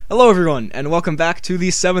Hello, everyone, and welcome back to the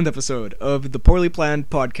 7th episode of the Poorly Planned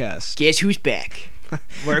Podcast. Guess who's back?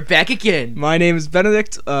 We're back again. My name is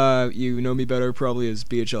Benedict. You know me better probably as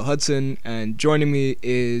BHL Hudson, and joining me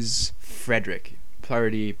is Frederick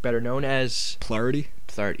Plarity, better known as Plarity,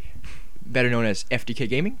 better known as FDK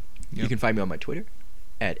Gaming. Yep. You can find me on my Twitter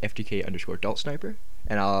at FDK_DaltSniper,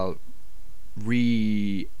 and I'll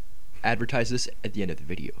advertise this at the end of the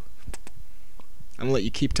video. I'm gonna let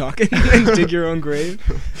you keep talking and dig your own grave.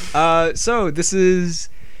 So this is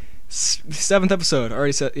 7th episode.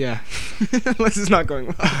 Already said, yeah. This is not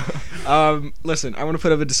going well. Listen, I want to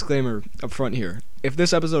put up a disclaimer up front here. If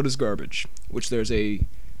this episode is garbage, which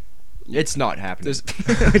It's not happening.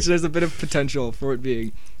 there's a bit of potential for it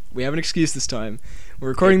being, we have an excuse this time. We're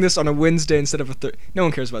recording this on a Wednesday instead of a no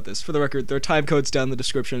one cares about this. For the record, there are time codes down in the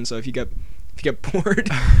description, so if you get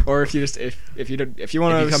bored, or if you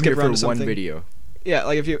want to skip around to something, one video. Yeah,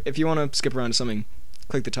 like if you want to skip around to something,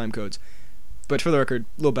 click the time codes. But for the record,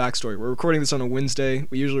 little backstory: we're recording this on a Wednesday.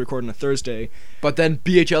 We usually record on a Thursday. But then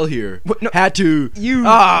BHL here What? No, had to.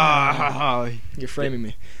 You're framing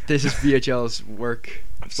me. This is BHL's work.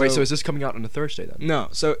 So Wait, so is this coming out on a Thursday then? No,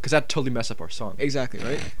 so Because that totally messed up our song. exactly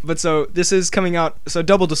right. But so this is coming out. So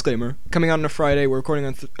double disclaimer: coming out on a Friday. We're recording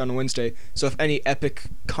on a Wednesday. So if any epic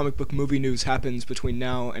comic book movie news happens between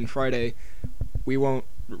now and Friday, we won't.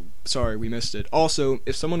 Sorry, we missed it. Also,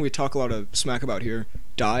 if someone we talk a lot of smack about here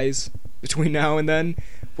dies between now and then,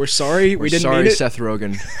 we're sorry. We didn't mean it. Seth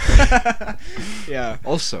Rogen. Yeah.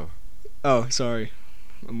 Also, Oh, sorry.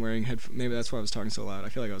 I'm wearing headphones. Maybe that's why I was talking so loud. I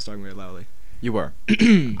feel like I was talking very loudly. you were.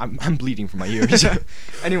 I'm bleeding from my ears.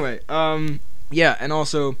 Anyway, yeah, and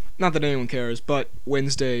also, not that anyone cares, but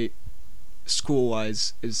Wednesday,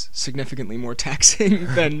 school-wise, is significantly more taxing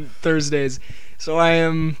than Thursdays. So I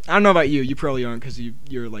don't know about you. You probably aren't because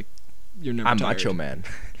you're never I'm tired. macho man.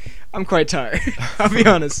 I'm quite tired. I'll be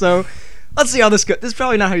honest. So let's see how this goes. This is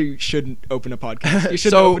probably not how you should open a podcast. You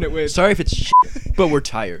should open it with. Sorry if it's shit, but we're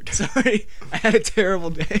tired. Sorry, I had a terrible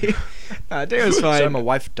day. Day was fine. Sorry, my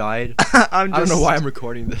wife died. I don't know why I'm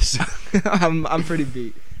recording this. I'm pretty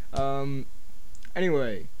beat.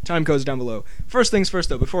 Anyway, time codes down below. First things first,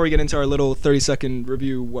 though, before we get into our little 30-second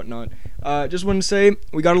review, whatnot, just wanted to say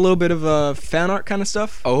we got a little bit of fan art kind of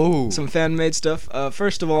stuff. Oh. Some fan-made stuff.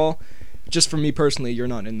 First of all, just for me personally, you're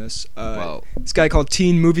not in this. Well. This guy called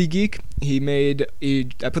Teen Movie Geek.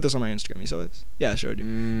 I put this on my Instagram. You saw this? Yeah, I showed you.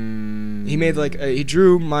 He made he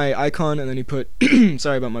drew my icon and then he put.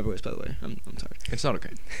 Sorry about my voice, by the way. I'm sorry. It's not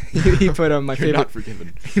okay. He put my You're favorite. not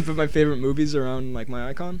forgiven. He put my favorite movies around my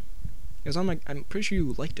icon. It was on I'm pretty sure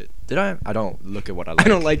you liked it. Did I? I don't look at what I like. I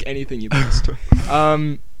don't like anything you post.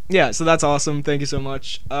 Yeah, so that's awesome. Thank you so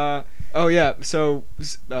much. Oh yeah, so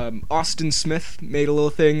Austin Smith made a little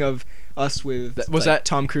thing of us with that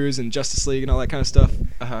Tom Cruise and Justice League and all that kind of stuff.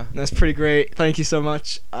 Uh-huh. And that's pretty great. Thank you so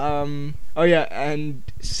much. Oh yeah, and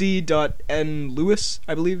C.N. Lewis,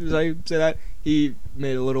 I believe, as I say that, he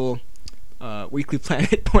made a little Weekly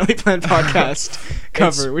Planet Poorly Planned Podcast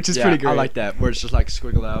cover, which is pretty great. I like that, where it's just like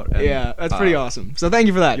squiggled out. And, yeah, that's pretty awesome. So thank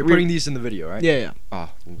you for that. You're putting these in the video, right? Yeah. Oh.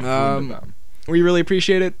 We really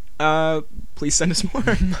appreciate it. Please send us more.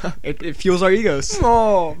 It fuels our egos.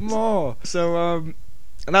 More. So,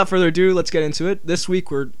 without further ado, let's get into it. This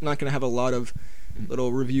week, we're not going to have a lot of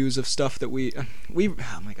little reviews of stuff that we... Oh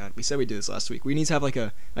my god, we said we did this last week. We need to have,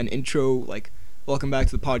 an intro, welcome back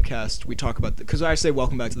to the podcast. We talk about... Because I say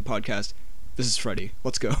welcome back to the podcast. This is Freddy.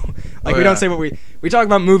 Let's go. We don't say what we talk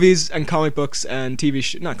about movies and comic books and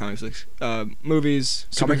TV not comic books, movies,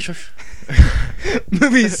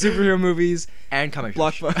 Movies, superhero movies, and comic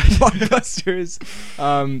blockbusters,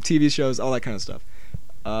 TV shows, all that kind of stuff.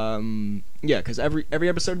 Yeah, because every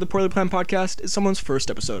episode of the Poorly Planned Podcast is someone's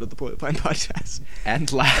first episode of the Poorly Planned Podcast.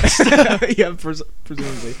 And last. Yeah,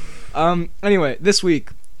 presumably. Anyway, this week,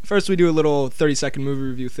 first we do a little 30-second movie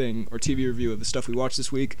review thing, or TV review of the stuff we watched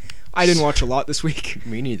this week. I didn't watch a lot this week.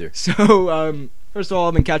 Me neither. So, first of all,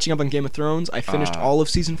 I've been catching up on Game of Thrones. I finished all of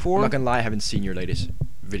Season 4. I'm not gonna lie, I haven't seen your latest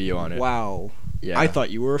video on it. Wow. Yeah. I thought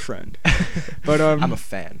you were a friend. But, I'm a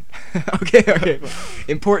fan. Okay.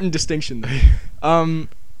 Important distinction there.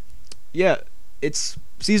 Yeah,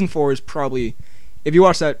 Season 4 is probably... If you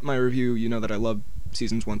watch my review, you know that I love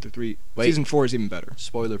Seasons 1 through 3. Wait. Season 4 is even better.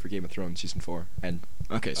 Spoiler for Game of Thrones Season 4.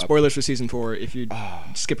 Okay, spoilers for Season 4 if you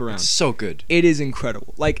skip around. It's so good. It is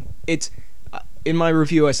incredible. It's... in my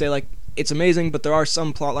review, I say, it's amazing, but there are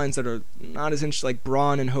some plot lines that are not as interesting, like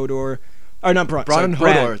Bronn and Hodor... Or not Bronn. Bronn and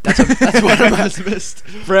Hodor. That's what I must missed.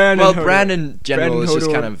 Bran in general is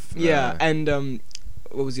just kind of... yeah, and...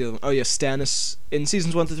 what was the other one? Oh yeah, Stannis. In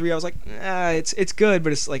seasons 1 through 3, I was like, it's good,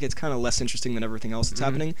 but it's kind of less interesting than everything else that's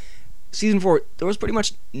happening. season 4, there was pretty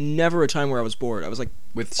much never a time where I was bored. I was like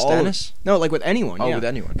With all- Stannis? no, like with anyone. Oh, yeah. with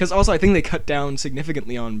anyone. Because also I think they cut down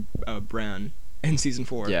significantly on Bran in season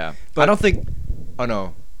 4. Yeah. But I don't think... Oh,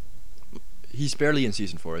 no. He's barely in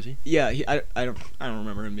season 4, is he? yeah, I don't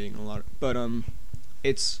remember him being a lot, but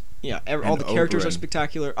it's yeah, all And the characters are Oberyn.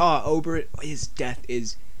 spectacular. Oberyn, his death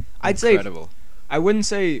is, I'd say, Incredible. I wouldn't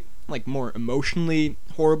say like more emotionally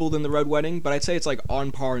horrible than the Red Wedding, but I'd say it's like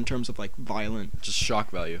on par in terms of like violent. Just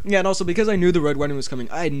shock value. Yeah, and also because I knew the Red Wedding was coming,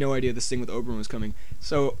 I had no idea this thing with Oberyn was coming.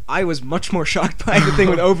 So I was much more shocked by the thing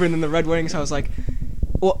with Oberyn than the Red Wedding. So I was like,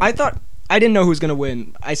 well, I didn't know who was gonna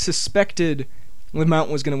win. I suspected the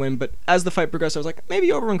Mountain was gonna win, but as the fight progressed, I was like, maybe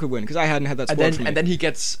Oberyn could win because I hadn't had that spoiled for me. And then he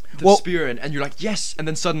gets the Well- spear, and you're like, yes! And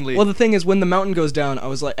then suddenly... Well, the thing is, when the Mountain goes down, I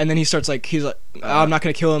was like, and then he's like, I'm not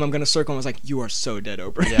gonna kill him. I'm gonna circle him. I was like, you are so dead,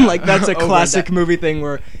 Oberyn. Yeah. Like that's a Oberyn, classic that- movie thing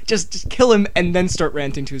where just kill him and then start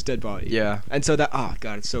ranting to his dead body. Yeah. And so that, oh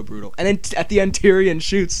god, it's so brutal. And then at the end, Tyrion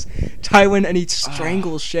shoots Tywin and he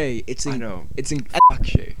strangles Shay. I know. It's Fuck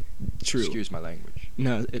Shay. true. Excuse my language.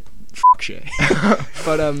 No, fuck Shay.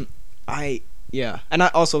 But yeah, and I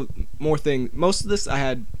also most of this I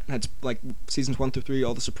had like seasons 1 through 3.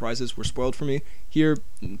 All the surprises were spoiled for me. Here,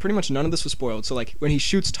 pretty much none of this was spoiled. So like when he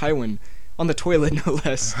shoots Tywin on the toilet, no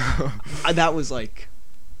less, that was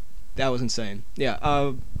insane. Yeah,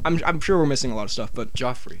 I'm sure we're missing a lot of stuff, but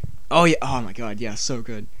Joffrey. oh yeah, oh my god, yeah, so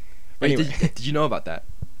good. Wait, Anyway. did you know about that?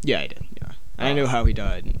 Yeah, I did. Yeah, and I knew how he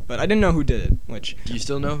died, but I didn't know who did it. Which Do you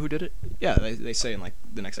still know who did it? yeah, they say in like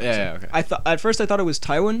the next episode. Yeah, okay. At first I thought it was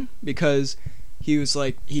Tywin because he was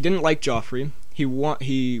like he didn't like Joffrey. He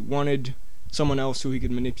wanted someone else who he could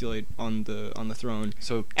manipulate on the throne.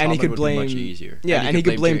 So And he Tommen could would blame be much easier. Yeah, and he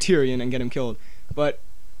could blame Tyrion and get him killed. But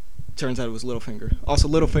turns out it was Littlefinger. Also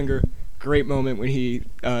Littlefinger, great moment when he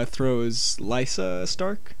throws Lysa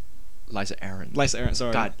Stark. Lysa Arryn. Lysa Arryn,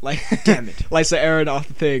 sorry. God Like damn it. Lysa Arryn off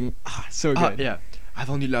the thing. So good. Yeah. I've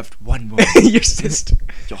only loved one woman. Your sister.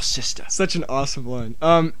 Your sister. Such an awesome line.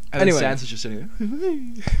 And Anyway, Sansa's just sitting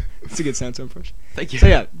there. it's a good Sansa impression. Thank you. So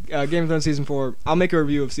yeah, Game of Thrones season 4. I'll make a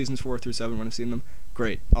review of seasons 4 through 7 when I've seen them.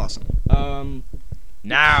 Great, awesome.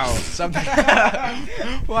 Now, something.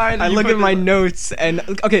 Why? I look at my notes and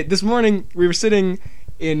okay, this morning we were sitting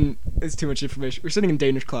in. It's too much information. We were sitting in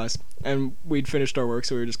Danish class and we'd finished our work,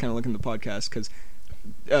 so we were just kind of looking at the podcast because.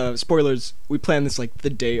 Spoilers. We planned this like the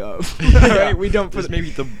day of. Right? We don't put maybe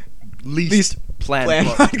the least, least planned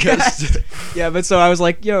podcast. Yeah, but so I was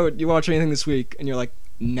like, "Yo, you watch anything this week?" And you're like,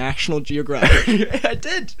 "National Geographic." I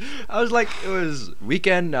did. I was like, it was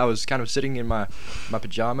weekend. I was kind of sitting in my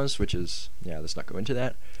pajamas, which is let's not go into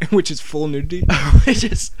that. Which is full nudity. which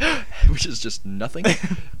is just nothing.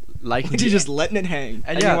 Like You're just letting it hang.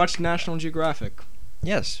 And yeah. you watched National Geographic.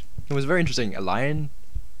 Yes, it was very interesting. A lion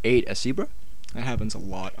ate a zebra. That happens a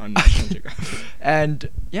lot on National Geographic. And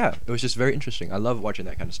yeah, it was just very interesting. I love watching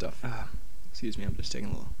that kind of stuff. Excuse me, I'm just taking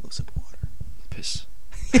a little sip of water. Piss.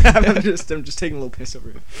 Yeah, I'm just taking a little piss over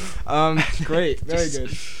here. Great, very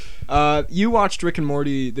good. You watched Rick and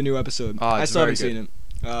Morty, the new episode. I It's still haven't very seen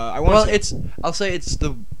good. it. I'll say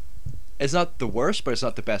it's not the worst, but it's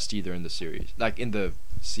not the best either in the series, like in the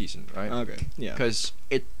season, right? Okay, yeah. Because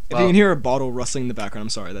it. If you can hear a bottle rustling in the background, I'm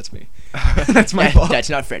sorry, that's me. That's my fault. That's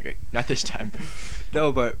not Frederick. Not this time.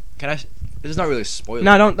 No, but can I? This is not really a spoiler.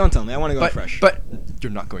 No, don't tell me. I want to go fresh. But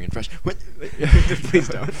you're not going in fresh. What? Please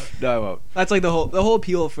don't. No, I won't. That's like the whole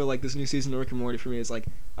appeal for like this new season of Rick and Morty for me is like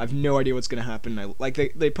I have no idea what's gonna happen.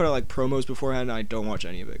 They put out like promos beforehand, and I don't watch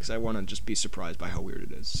any of it because I want to just be surprised by how weird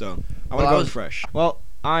it is. So I want to go in fresh. Well,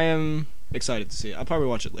 I am excited to see it. I'll probably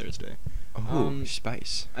watch it later today. Oh,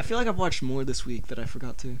 spice. I feel like I've watched more this week that I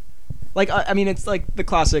forgot to. Like I mean, it's like the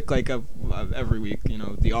classic like of every week. You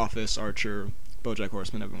know, The Office, Archer, BoJack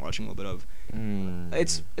Horseman. I've been watching a little bit of.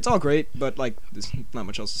 It's all great, but like there's not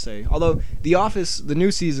much else to say. Although The Office, the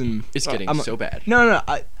new season, It's getting so bad. No.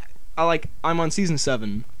 I'm on season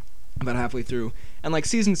 7, about halfway through, and like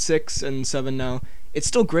season 6 and 7 now. It's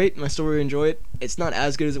still great, and I still really enjoy it. It's not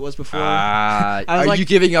as good as it was before. Are like- you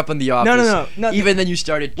giving up on The Office? No. Even then, you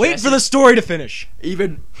started. Wait for the story to finish.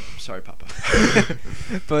 Sorry, Papa.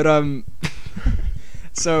 But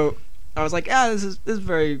so I was like, this is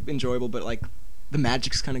very enjoyable, but like the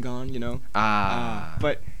magic's kind of gone, you know.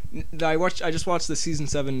 But I just watched the season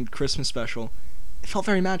 7 Christmas special. It felt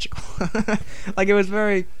very magical. Like it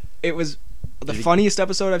was the funniest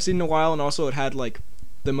episode I've seen in a while, and also it had like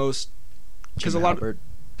the most because Jim a lot Halpert.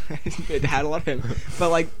 it had a lot of him, but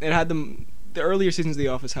like it had the earlier seasons of The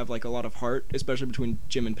Office have like a lot of heart, especially between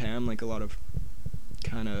Jim and Pam, like a lot of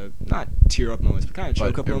kind of not tear up moments, but kind of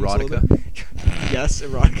choke up moments a little erotica? bit. Yes,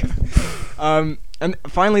 erotica. And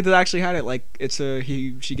finally, they actually had it. Like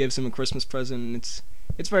she gives him a Christmas present. And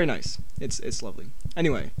it's very nice. It's lovely.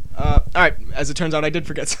 Anyway, all right. As it turns out, I did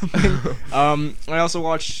forget something. I also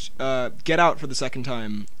watched Get Out for the second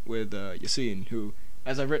time with Yassine, who,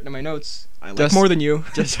 as I've written in my notes, I like more than you.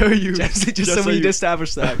 Just so you, just so we need to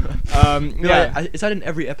establish that. Yeah, is that in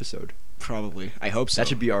every episode? Probably. I hope so. That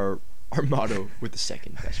should be our motto with the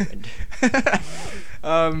second best friend.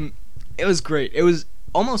 It was great. It was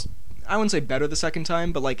almost, I wouldn't say better the second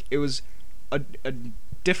time, but like it was a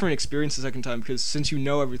different experience the second time, because since you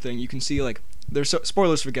know everything, you can see like there's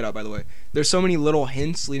spoilers for Get Out, by the way. There's so many little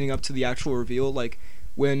hints leading up to the actual reveal. Like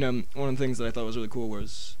when one of the things that I thought was really cool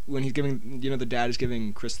was when he's giving, the dad is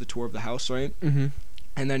giving Chris the tour of the house, right? Mm-hmm.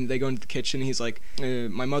 And then they go into the kitchen. He's like,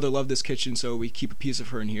 my mother loved this kitchen, so we keep a piece of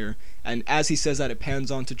her in here. And as he says that, it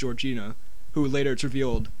pans on to Georgina, who later it's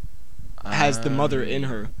revealed has the mother in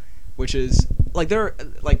her, which is like there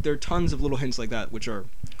are tons of little hints like that, which are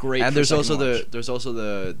great. And there's also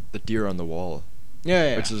the deer on the wall.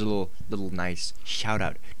 Yeah. Which is a little nice shout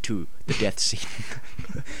out to the death scene.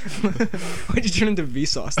 Why'd you turn into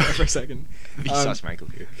Vsauce there for a second? Vsauce Michael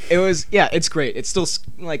here. It's great. It's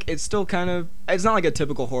still kind of, it's not like a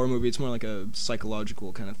typical horror movie. It's more like a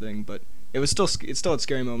psychological kind of thing, but it still had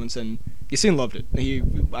scary moments, and Yassine loved it.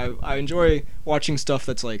 I enjoy watching stuff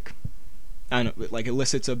that's like, I don't know, like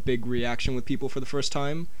elicits a big reaction with people for the first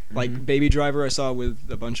time. Mm-hmm. Like Baby Driver, I saw with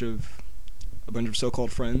a bunch of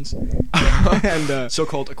so-called friends and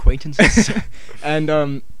so-called acquaintances.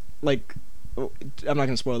 And like, I'm not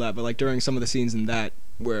gonna spoil that, but like during some of the scenes in that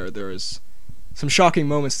where there's some shocking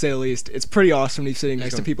moments, to say the least, it's pretty awesome to be sitting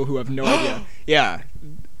next to people who have no idea. Yeah,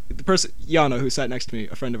 the person Yana who sat next to me,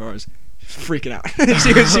 a friend of ours, freaking out.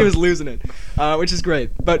 she was losing it, which is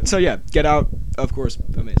great. But so yeah, Get Out, of course,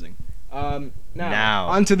 amazing. Now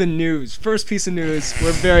on to the news. First piece of news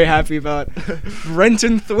we're very happy about.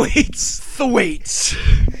 Brenton Thwaites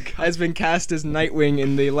has been cast as Nightwing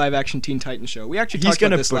in the live-action Teen Titans show. We actually talked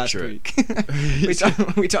about this last week. We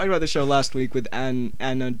talked about the show last week with Anna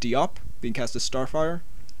Diop being cast as Starfire.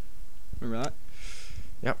 Remember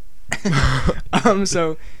that? Yep.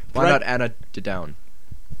 So why not Anna Down?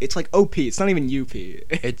 It's like OP. It's not even UP.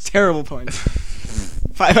 It's terrible point.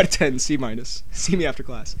 5 out of 10, C-. See me after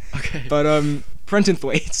class. Okay. But Brenton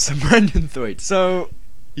Thwaites. Brenton Thwaites. So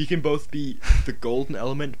he can both be the golden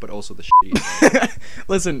element, but also the shitty element.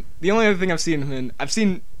 Listen, the only other thing I've seen him in, I've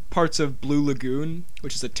seen parts of Blue Lagoon,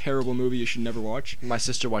 which is a terrible movie you should never watch. My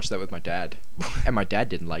sister watched that with my dad, and my dad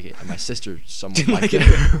didn't like it, and my sister somewhat didn't liked like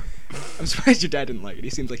it. I'm surprised your dad didn't like it. He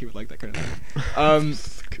seems like he would like that kind of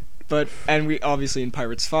thing. And we obviously in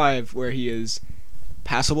Pirates 5, where he is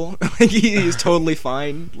passable. Like he is totally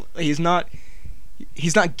fine. He's not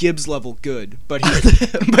Gibbs level good, but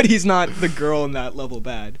he's not the girl in that level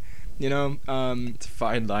bad. You know, it's a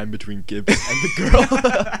fine line between Gibbs and the girl.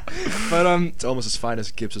 But it's almost as fine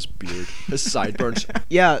as Gibbs's beard, his sideburns.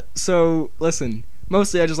 Yeah. So listen,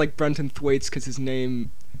 mostly I just like Brenton Thwaites because his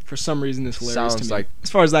name, for some reason, is hilarious to me. Like, as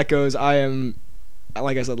far as that goes, I am,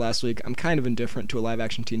 like I said last week, I'm kind of indifferent to a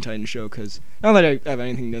live-action Teen Titans show because not that I have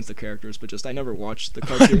anything against the characters, but just I never watched the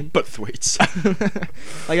cartoon. But Thwaites.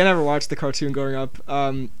 Like I never watched the cartoon growing up.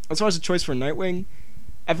 As far as the choice for Nightwing,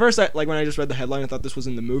 at first, when I just read the headline, I thought this was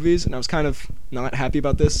in the movies, and I was kind of not happy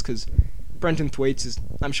about this because Brenton Thwaites is,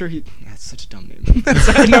 I'm sure that's such a dumb name.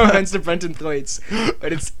 No offense to Brenton Thwaites,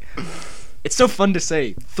 but it's so fun to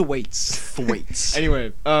say, Thwaites.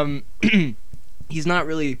 Anyway, he's not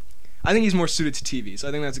really, I think he's more suited to TV, so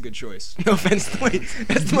I think that's a good choice. No offense, Thwaites.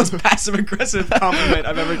 That's the most passive-aggressive compliment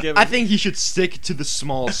I've ever given. I think he should stick to the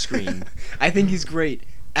small screen. I think he's great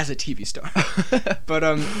as a TV star. But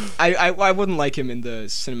I wouldn't like him in the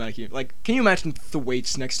cinematic universe. Like, can you imagine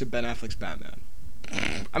Thwaites next to Ben Affleck's Batman?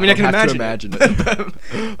 I mean, I can imagine it.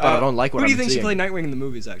 But I don't like what I'm seeing. Who do you think should play Nightwing in the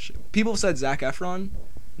movies, actually? People said Zac Efron.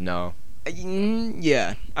 No.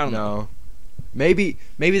 Yeah, I don't know. Maybe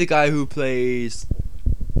the guy who plays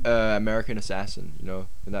American Assassin, you know,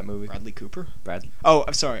 in that movie. Bradley Cooper? Bradley. Oh,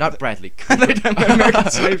 I'm sorry. Not Bradley Cooper. American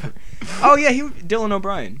Slaver. Oh, yeah, Dylan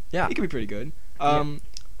O'Brien. Yeah. He could be pretty good.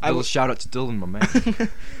 I will shout out to Dylan, my man.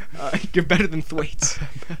 You're better than Thwaites.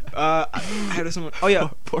 How does someone? Oh yeah,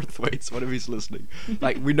 poor Thwaites. What if he's listening?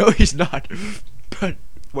 Like, we know he's not, but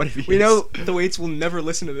what if he is? We know Thwaites will never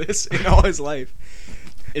listen to this in all his life.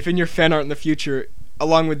 If in your fan art in the future,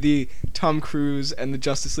 along with the Tom Cruise and the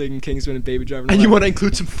Justice League and Kingsman and Baby Driver, and you want to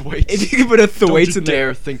include some Thwaites, if you could put a Thwaites in there,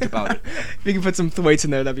 dare think about it. If you could put some Thwaites in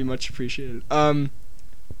there, that'd be much appreciated.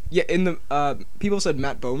 Yeah, in the people said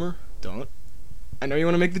Matt Bomer. Don't. I know you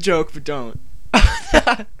want to make the joke, but don't.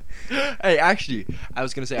 Hey, actually, I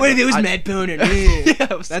was gonna say. What if it was Matt Boner?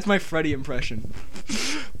 Yeah, That's my Freddy impression.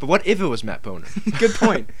 But what if it was Matt Boner? Good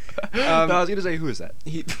point. No, I was gonna say, who is that?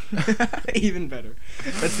 He, even better.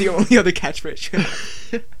 That's the only other catchphrase you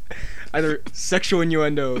have. Either sexual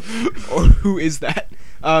innuendo or who is that?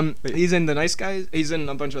 He's in The Nice Guys. He's in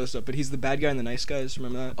a bunch of other stuff, but he's the bad guy in The Nice Guys.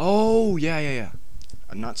 Remember that? Oh, yeah.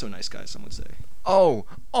 Not so nice guy, some would say. Oh.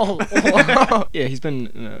 Yeah, he's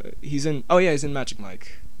in. Oh yeah, he's in Magic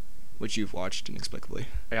Mike, which you've watched inexplicably.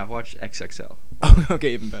 Yeah, I've watched XXL. Oh,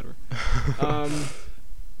 okay, even better.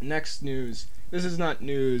 Next news. This is not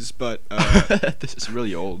news, but This is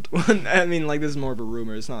really old. I mean, like, this is more of a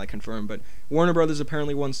rumor. It's not like confirmed, but Warner Brothers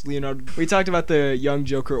apparently wants Leonardo. We talked about the young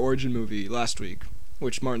Joker origin movie last week,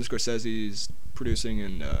 which Martin Scorsese's producing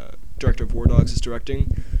and director of War Dogs is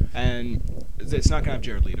directing, and it's not gonna have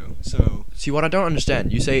Jared Leto. So See, what I don't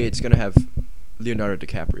understand, you say it's gonna have Leonardo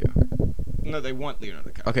DiCaprio. no, they want Leonardo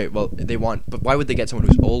DiCaprio. Okay, well, but why would they get someone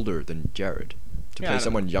who's older than Jared to Yeah, I play don't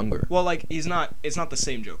someone know. younger? Well, like, it's not the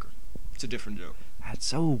same Joker. It's a different Joker. That's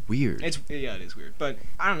so weird. It is weird. But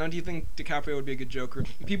I don't know, do you think DiCaprio would be a good Joker?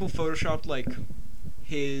 People photoshopped like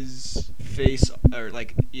his face, or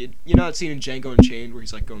like you know that scene in Django Unchained where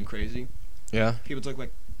he's like going crazy? Yeah. People took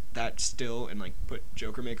like that still and like put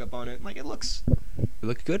Joker makeup on it. Like it looks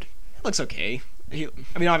Good? okay.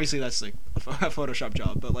 I mean, obviously that's like a Photoshop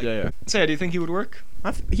job, but like, Yeah. Say, do you think he would work?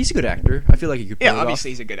 He's a good actor. I feel like he could pull Yeah, it obviously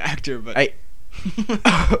off. he's a good actor, but Hey.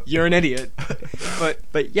 you're an idiot.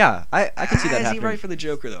 But yeah, I can see that Is happening. he right for the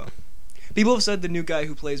Joker though? People have said the new guy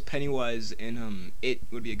who plays Pennywise in It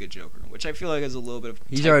would be a good Joker, which I feel like is a little bit of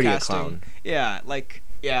He's already a typecasting. clown.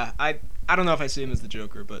 Yeah, I don't know if I see him as the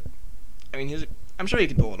Joker, but I mean I'm sure he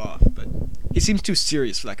can pull it off, but he seems too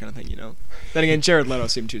serious for that kind of thing, you know. Then again, Jared Leto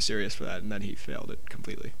seemed too serious for that, and then he failed it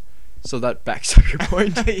completely. So that backs up your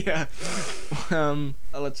point. Yeah.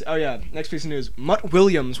 Let's see. Oh yeah. Next piece of news: Mutt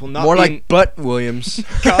Williams will not More be like Butt Williams.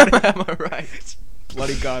 Got him. Am I right?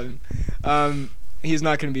 Bloody got him. He's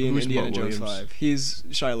not going to be in Who's Indiana Mutt Jones Williams? 5. He's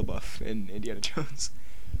Shia LaBeouf in Indiana Jones.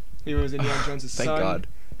 He was Indiana Jones' Thank son. God.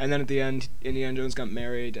 And then at the end, Indiana Jones got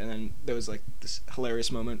married, and then there was like this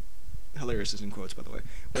hilarious moment. Hilarious is in quotes, by the way.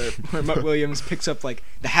 Where Mutt Williams picks up, like,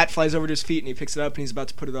 the hat flies over to his feet, and he picks it up, and he's about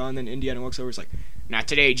to put it on, and then Indiana walks over, and he's like, "Not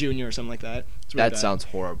today, Junior," or something like that. It's really That bad. sounds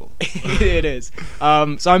horrible. It is.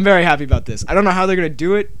 So I'm very happy about this. I don't know how they're gonna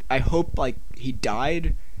do it. I hope like he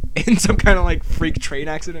died in some kind of like freak train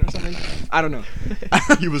accident or something. I don't know.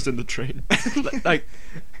 He was in the train.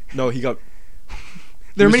 No, he got.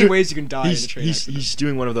 There are he was many doing- ways you can die in a train accident. He's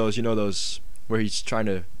doing one of those, those where he's trying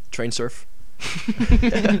to train surf.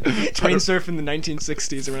 Train surf in the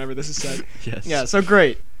 1960s or whenever this is said. Yes. Yeah. So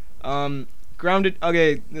great. Grounded.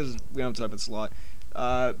 Okay. We don't have to talk about this a lot.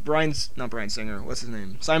 Not Bryan Singer. What's his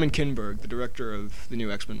name? Simon Kinberg, the director of the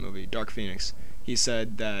new X-Men movie, Dark Phoenix. He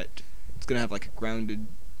said that it's gonna have like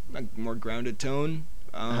a more grounded tone.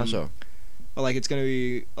 How so? Well, like it's gonna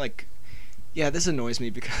be like, yeah, this annoys me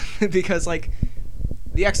because like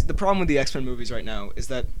the problem with the X-Men movies right now is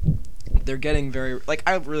that they're getting very like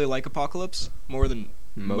I really like Apocalypse more than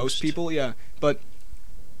most people, yeah, but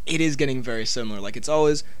it is getting very similar. Like it's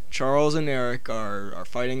always Charles and Eric are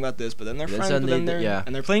fighting about this, but then they're friends, but then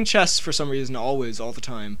they're playing chess for some reason always all the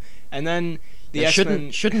time, and then the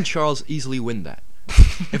X-Men shouldn't Charles easily win that?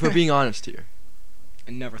 If we're being honest here.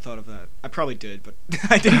 I never thought of that. I probably did, but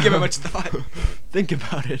I didn't give it much thought. Think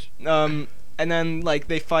about it. And then like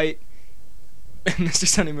they fight. Mr.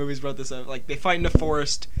 Sunny Movies brought this up. Like they fight in a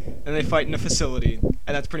forest, and they fight in a facility,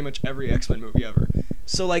 and that's pretty much every X-Men movie ever.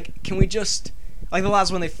 So like, can we just like the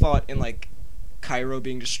last one they fought in like Cairo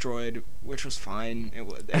being destroyed, which was fine. It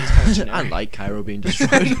was kind of generic. I like Cairo being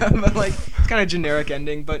destroyed. But like it's kind of generic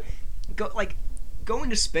ending. But go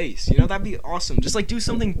into space, you know, that'd be awesome. Just like do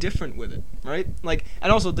something different with it, right? Like,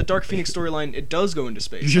 and also the Dark Phoenix storyline, it does go into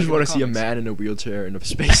space. You just like in want the to see a comics. man in a wheelchair in a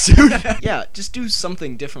spacesuit. Yeah, just do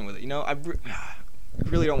something different with it. You know, I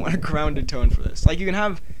really don't want a grounded tone for this. Like, you can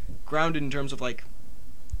have grounded in terms of like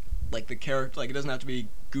the character. Like, it doesn't have to be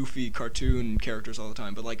goofy cartoon characters all the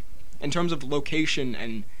time, but like in terms of location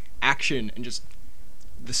and action and just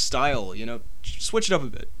the style, you know, switch it up a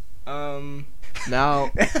bit. Now,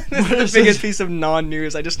 This is the biggest piece of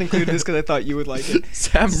non-news. I just included this because I thought you would like it.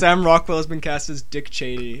 Sam Rockwell has been cast as Dick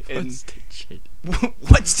Cheney in. What's Dick Cheney?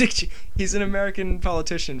 What's Dick Cheney? He's an American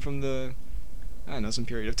politician from the, I don't know, some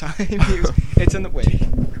period of time. It's in the wait.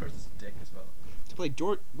 Of course, it's Dick as well. To play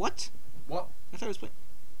What? What? I thought it was play.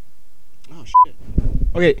 Oh shit.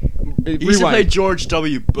 Okay, He's to play George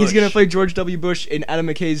W. Bush. He's gonna play George W. Bush in Adam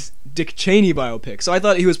McKay's Dick Cheney biopic. So I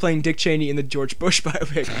thought he was playing Dick Cheney in the George Bush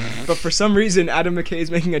biopic, but for some reason Adam McKay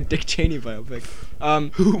is making a Dick Cheney biopic.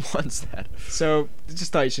 Who wants that? So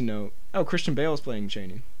just thought you should know. Oh, Christian Bale is playing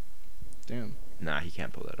Cheney. Damn. Nah, he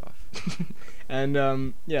can't pull that off.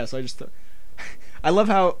 And yeah, so I just thought. I love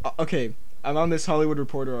how okay. I'm on this Hollywood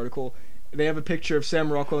Reporter article. They have a picture of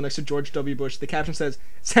Sam Rockwell next to George W. Bush. The caption says,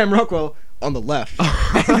 Sam Rockwell on the left.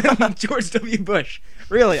 George W. Bush.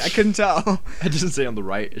 Really? I couldn't tell. It doesn't say on the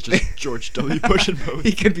right. It's just George W. Bush in both.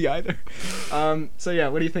 He could be either. So yeah,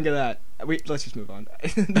 what do you think of that? Let's just move on.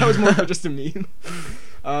 That was more for just a meme.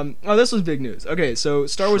 Oh, this was big news. Okay, so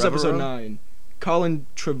Star Wars Episode 9. Colin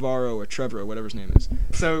Trevorrow, or Trevorrow, whatever his name is.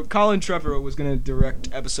 So Colin Trevorrow was going to direct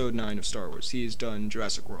Episode 9 of Star Wars. He's done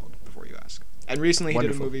Jurassic World, before you ask. And recently he did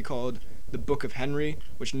a movie called The Book of Henry,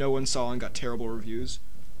 which no one saw and got terrible reviews.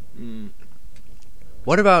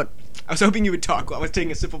 What about... I was hoping you would talk while I was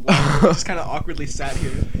taking a sip of water. I just kind of awkwardly sat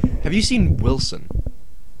here. Have you seen Wilson?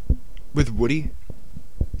 With Woody?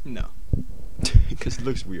 No. Because it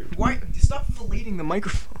looks weird. Why? Stop filleting the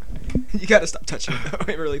microphone. You gotta stop touching it.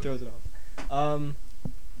 It really throws it off.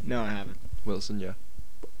 No, I haven't. Wilson, yeah.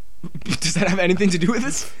 Does that have anything to do with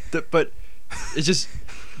this? But it's just...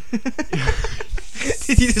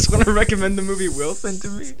 Did you just want to recommend the movie Wilson to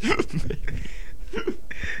me?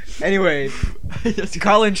 Anyway,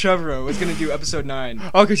 Colin Trevorrow was going to do Episode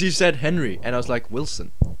 9. Oh, because you said Henry, and I was like,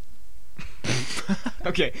 Wilson.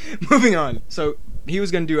 Okay, moving on. So, he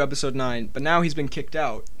was going to do Episode 9, but now he's been kicked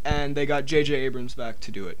out, and they got J.J. Abrams back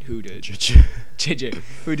to do it. Who did? J.J.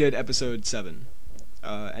 Who did Episode 7.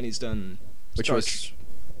 And he's done... Which was...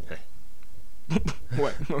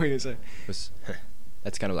 What? What were you going to say?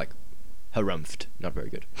 That's kind of like... harumphed. Not very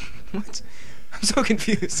good. What? I'm so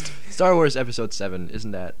confused. Star Wars Episode 7,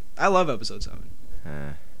 isn't that... I love Episode 7.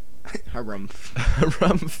 Harumph.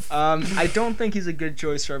 Harumph. I don't think he's a good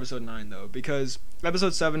choice for Episode 9, though, because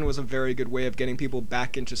Episode 7 was a very good way of getting people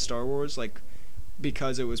back into Star Wars, like,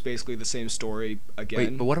 because it was basically the same story again.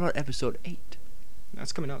 Wait, but what about Episode 8?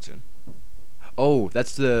 That's coming out soon. Oh,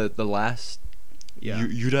 that's the last... Yeah.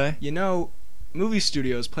 Yudai? You know, movie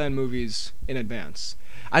studios plan movies in advance.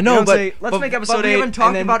 I know, but... Say, let's make Episode 8. We haven't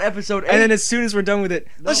talked about Episode 8. And then as soon as we're done with it,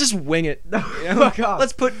 let's just wing it. No. You know?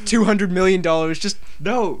 Let's put $200 million, just...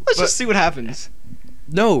 No. Let's just see what happens.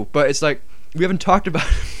 No, but it's like, we haven't talked about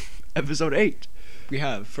Episode 8. We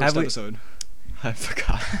have. First episode. I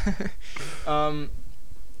forgot.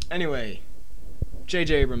 Anyway,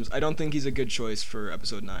 J.J. Abrams, I don't think he's a good choice for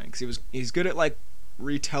Episode 9, because he's good at, like,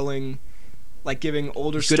 retelling, like, giving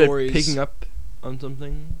older stories. Good at picking up on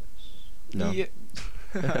something? No. Yeah.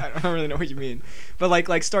 I don't really know what you mean. But,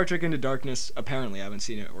 like Star Trek Into Darkness, apparently, I haven't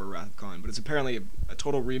seen it, or Wrath of Khan, but it's apparently a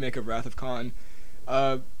total remake of Wrath of Khan.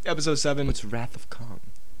 Episode 7... What's Wrath of Khan?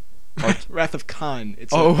 Wrath of Khan.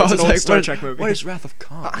 It's an old Star Trek movie. What is Wrath of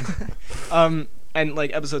Khan? And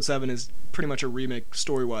like Episode 7 is pretty much a remake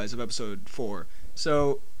story-wise of Episode 4.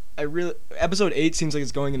 So Episode 8 seems like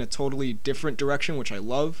it's going in a totally different direction, which I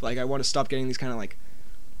love. Like, I want to stop getting these kind of like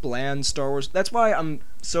bland Star Wars. That's why I'm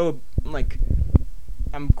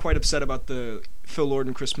quite upset about the Phil Lord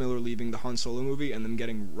and Chris Miller leaving the Han Solo movie and them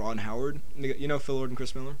getting Ron Howard. You know Phil Lord and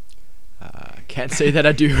Chris Miller? Can't say that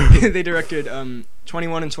I do. They directed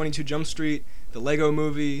 21 and 22 Jump Street, the Lego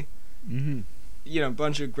movie, you know, a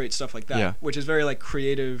bunch of great stuff like that, which is very like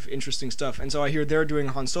creative, interesting stuff. And so I hear they're doing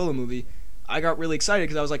a Han Solo movie. I got really excited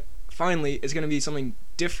because I was like, finally, it's going to be something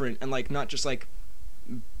different and like not just like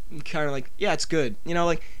kind of like, yeah, it's good. You know,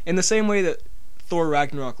 like in the same way that Thor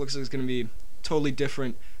Ragnarok looks like it's going to be totally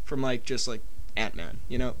different from like just like Ant-Man,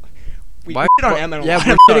 you know? We shit on Ant-Man a lot. Yeah,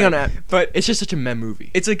 we're shitting on Ant-Man. But it's just such a meh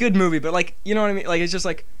movie. It's a good movie, but like, you know what I mean? Like, it's just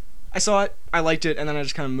like, I saw it, I liked it, and then I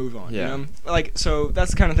just kind of move on, you know? Like, so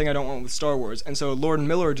that's the kind of thing I don't want with Star Wars. And so Lord and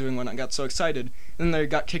Miller were doing one, I got so excited. And then they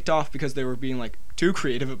got kicked off because they were being like too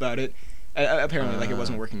creative about it. Apparently, like, it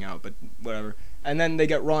wasn't working out, but whatever. And then they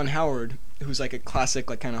get Ron Howard, who's like a classic,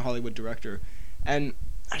 like, kind of Hollywood director. And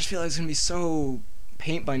I just feel like it's going to be so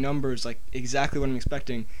paint by numbers, like exactly what I'm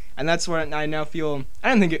expecting. And that's what I now feel. I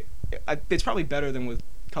don't think it's probably better than with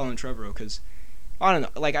Colin Trevorrow, because I don't know.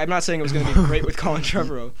 Like, I'm not saying it was going to be great with Colin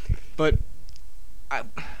Trevorrow, but I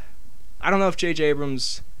don't know if J.J.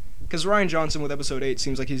 Abrams, because Rian Johnson with Episode 8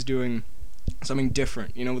 seems like he's doing something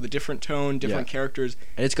different, you know, with a different tone, different characters.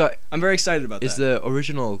 And it's got. I'm very excited about that. Is the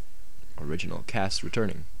original cast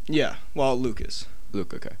returning? Yeah. Well, Luke is.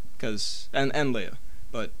 Luke, okay. Because and Leia,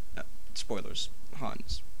 but spoilers.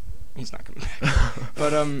 Han's, he's not coming back.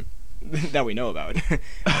 But that we know about.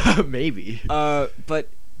 Maybe. But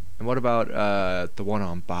And what about the one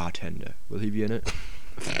on Bartender? Will he be in it?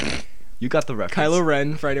 You got the reference. Kylo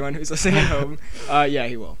Ren, for anyone who's listening at home. Yeah,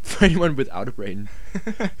 he will. For anyone without a brain.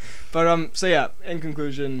 But so yeah, in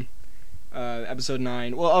conclusion, episode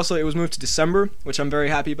 9. Well, also it was moved to December, which I'm very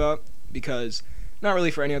happy about, because not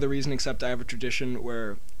really for any other reason except I have a tradition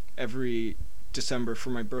where every December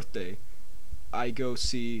for my birthday, I go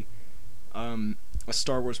see a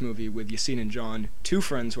Star Wars movie with Yassine and John, 2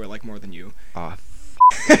 friends who I like more than you.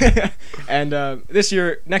 And next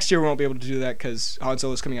year we won't be able to do that because Han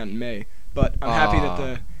Solo's coming out in May. But I'm happy that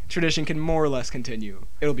the tradition can more or less continue.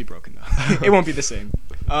 It'll be broken though. It won't be the same.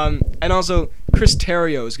 And also Chris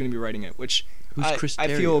Terrio is going to be writing it, which Chris I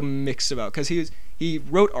Terrio? feel mixed about because he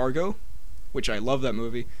wrote Argo, which I love that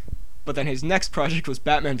movie. But then his next project was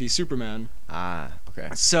Batman v Superman. Okay.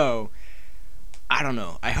 So I don't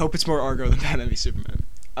know. I hope it's more Argo than Batman v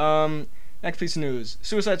Superman. Next piece of news: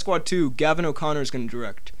 Suicide Squad 2. Gavin O'Connor is going to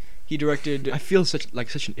direct. He directed. I feel such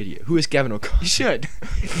an idiot. Who is Gavin O'Connor? You should.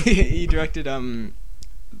 He directed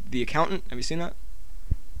The Accountant. Have you seen that?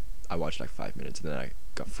 I watched like 5 minutes and then I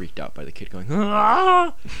got freaked out by the kid going.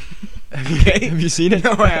 Ah! Have you seen it?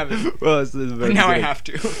 No, I haven't. Well, it's very now good. I have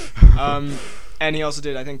to. And he also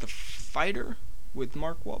did, I think, The Fighter with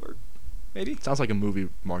Mark Wahlberg. Maybe. Sounds like a movie,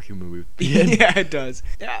 Marky movie. Yeah, it does.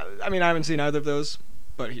 Yeah, I mean, I haven't seen either of those,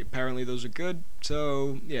 but apparently those are good.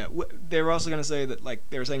 So yeah, they were also gonna say that, like,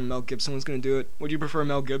 they were saying Mel Gibson was gonna do it. Would you prefer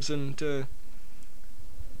Mel Gibson to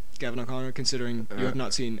Gavin O'Connor, considering you have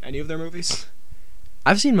not seen any of their movies?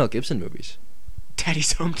 I've seen Mel Gibson movies.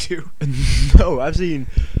 Daddy's Home 2. No, I've seen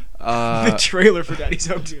The trailer for Daddy's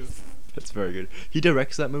Home 2. That's very good. He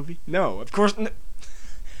directs that movie? No, of course.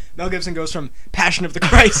 Mel Gibson goes from Passion of the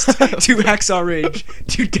Christ to Hacksaw Ridge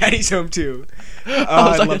to Daddy's Home 2.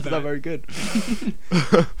 I love that. Not very good.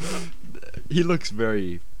 He looks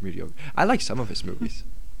very mediocre. I like some of his movies.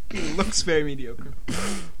 He looks very mediocre.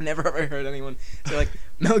 Never ever heard anyone say, like,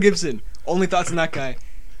 Mel Gibson, only thoughts on that guy.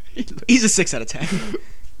 He's a 6 out of 10.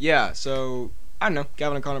 Yeah, so, I don't know.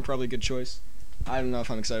 Gavin O'Connor, probably a good choice. I don't know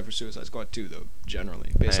if I'm excited for Suicide Squad 2, though,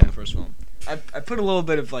 generally, based on the first film. I put a little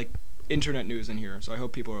bit of, like, internet news in here, so I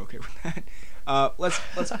hope people are okay with that. Let's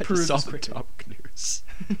peruse this quickly. Topic news.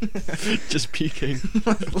 Just peeking.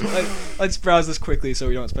 Let's browse this quickly so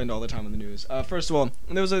we don't spend all the time on the news. First of all,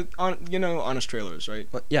 there was Honest Trailers, right?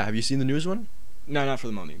 Yeah, have you seen the news one? No, not for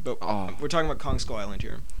the Mummy, but we're talking about Kong Skull Island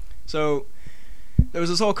here. So there was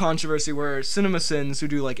this whole controversy where CinemaSins, who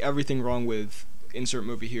do like everything wrong with insert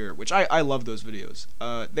movie here, which I love those videos.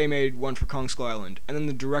 They made one for Kong Skull Island, and then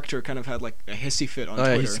the director kind of had like a hissy fit on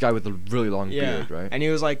Twitter. Yeah, he's the guy with the really long beard, right? And he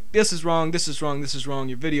was like, this is wrong, this is wrong, this is wrong,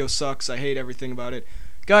 your video sucks, I hate everything about it.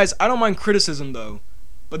 Guys, I don't mind criticism though,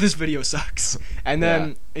 but this video sucks. And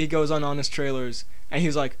then he goes on Honest Trailers, and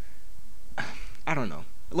he's like, I don't know.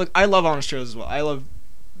 Look, I love Honest Trailers as well. I love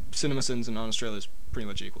CinemaSins and Honest Trailers pretty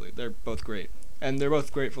much equally. They're both great. And they're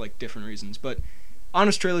both great for like different reasons, but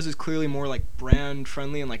Honest Trailers is clearly more like brand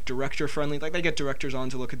friendly and like director friendly. Like they get directors on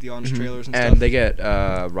to look at the Honest Trailers and stuff. And they get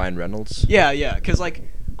Ryan Reynolds. Yeah, because like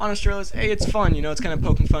Honest Trailers, hey, it's fun, you know, it's kind of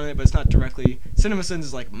poking fun at it, but it's not directly. CinemaSins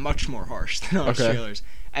is like much more harsh than Honest Trailers.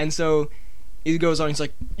 And so he goes on, he's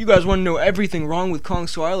like, you guys want to know everything wrong with Kong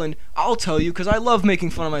Skull Island? I'll tell you, because I love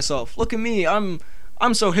making fun of myself. Look at me, I'm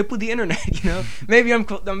so hip with the internet, you know? Maybe I'm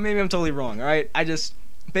totally wrong, all right? I just,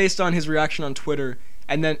 based on his reaction on Twitter.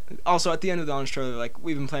 And then, also, at the end of the Honest Trailer, like,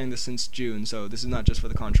 we've been playing this since June, so this is not just for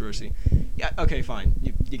the controversy. Yeah, okay, fine.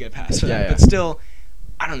 You get a pass for that. But still,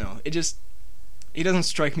 I don't know. He doesn't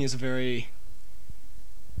strike me as a very...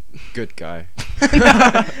 good guy.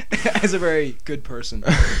 As a very good person.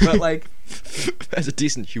 But, like... as a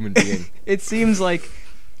decent human being. It seems like...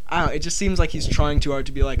 I don't know, it just seems like he's trying too hard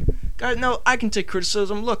to be like, guys, no, I can take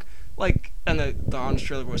criticism, look... Like, and the Honest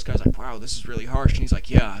Trailer voice guy's like, wow, this is really harsh. And he's like,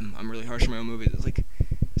 yeah, I'm really harsh in my own movie. It's like,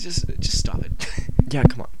 just stop it. Yeah,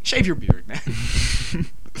 come on. Shave your beard, man.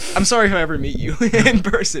 I'm sorry if I ever meet you in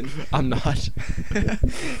person. I'm not.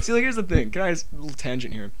 See, like, here's the thing. Can I just, a little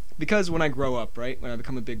tangent here? Because when I grow up, right, when I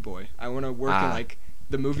become a big boy, I want to work in, like,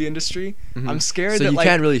 the movie industry. I'm scared so that, you like,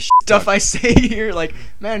 can't really stuff I say here, like,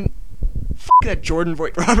 man... that Jordan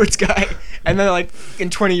Voight Roberts guy, and then like in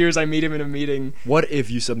 20 years I meet him in a meeting. What if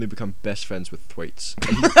you suddenly become best friends with Thwaites?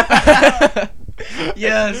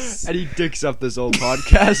 Yes. And he dicks up this old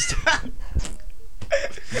podcast.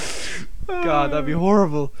 God, that'd be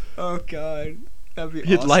horrible. Oh God, that'd be.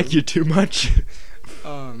 He'd awesome. like you too much.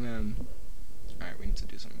 Oh man. All right, we need to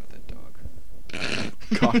do something with that dog.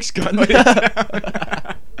 Cock's gun.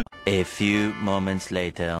 A few moments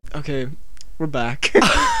later. Okay. we're back.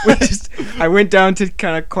 I went down to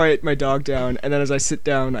kind of quiet my dog down, and then as I sit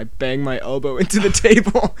down, I bang my elbow into the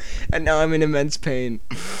table, and now I'm in immense pain.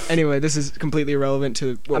 Anyway, this is completely irrelevant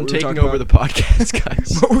to what I'm we were taking talking over about. the podcast,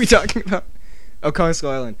 guys. What were we talking about? Oh, Kong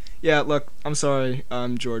Skull Island. Yeah, look, I'm sorry,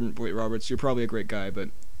 Jordan Boyd Roberts. You're probably a great guy, but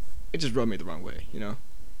it just rubbed me the wrong way, you know?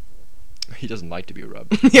 He doesn't like to be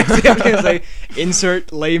rubbed. Yeah, I was gonna say,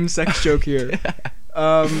 insert lame sex joke here.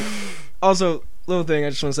 Also, little thing I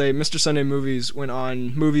just want to say, Mr. Sunday Movies went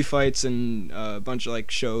on movie fights and a bunch of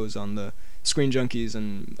like shows on the Screen Junkies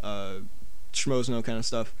and Schmoes and all kind of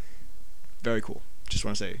stuff. Very cool. Just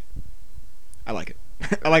want to say, I like it.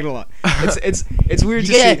 I like it a lot. It's weird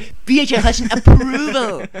to see. VHS Hudson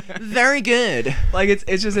approval. Very good. Like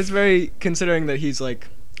it's very considering that he's like,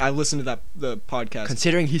 I listened to the podcast.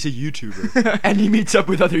 Considering he's a YouTuber and he meets up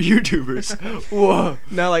with other YouTubers. Whoa.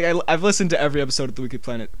 No, like I've listened to every episode of The Weekly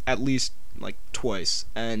Planet at least like twice,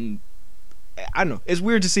 and I don't know. It's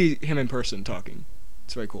weird to see him in person talking.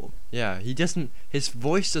 It's very cool. Yeah, his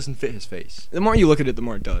voice doesn't fit his face. The more you look at it, the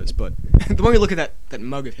more it does. But the more you look at that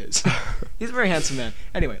mug of his, he's a very handsome man.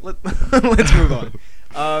 Anyway, let's move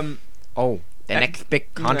on. The next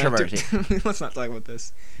big controversy. Let's not talk about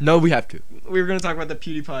this. No, we have to. We were going to talk about the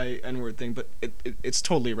PewDiePie N-word thing, but it's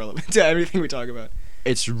totally irrelevant to everything we talk about.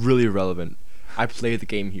 It's really irrelevant. I played the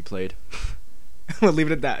game he played. We'll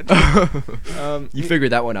leave it at that. You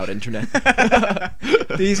figured that one out, internet.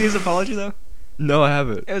 Did you see his apology though? No, I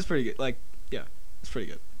haven't. It was pretty good. Like, yeah, it's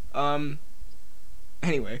pretty good.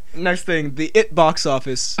 Anyway, next thing, the It box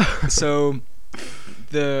office. So,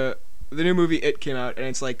 the new movie It came out, and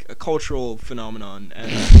it's like a cultural phenomenon.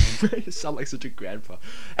 And You sound like such a grandpa.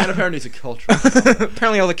 And apparently it's a cultural.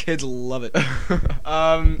 apparently all the kids love it.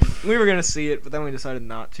 We were gonna see it, but then we decided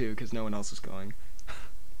not to because no one else was going.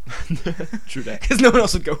 True that. Because no one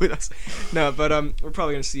else would go with us. No, but we're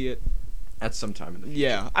probably gonna see it. At some time in the future.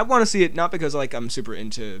 Yeah, I want to see it not because like I'm super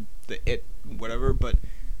into the It whatever, but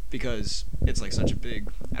because it's like such a big.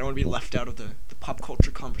 I don't want to be left out of the pop culture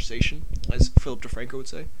conversation, as Philip DeFranco would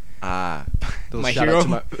say. Ah, My shout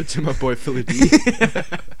hero. out to my boy Philly D.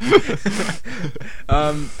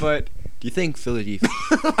 But Do you think Philly D?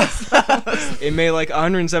 it made like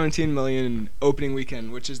 117 million opening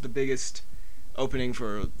weekend, which is the biggest opening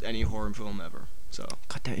for any horror film ever. So.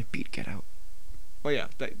 God damn it, beat Get Out. Well, yeah,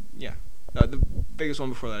 yeah. The biggest one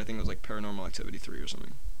before that, I think, was like Paranormal Activity 3 or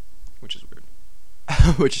something, which is weird.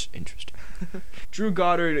 Which is interesting. Drew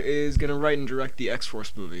Goddard is gonna write and direct the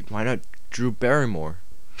X-Force movie. Why not Drew Barrymore?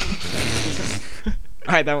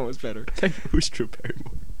 Alright, that one was better. Who's Drew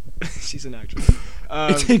Barrymore? She's an actress.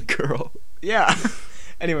 It's a girl. Yeah.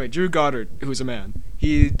 Anyway, Drew Goddard, who's a man,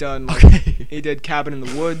 he done like he did Cabin in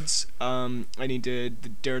the Woods, and he did the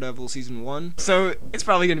Daredevil season 1. So it's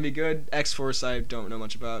probably gonna be good. X-Force, I don't know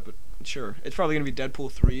much about, but sure, it's probably gonna be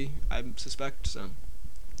Deadpool 3, I suspect. So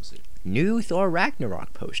we'll see. New Thor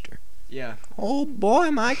Ragnarok poster. Yeah. Oh boy,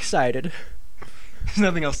 am I excited. There's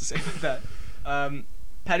nothing else to say about that.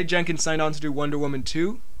 Patty Jenkins signed on to do Wonder Woman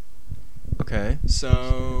 2. Okay.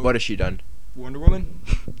 So What has she done? Wonder Woman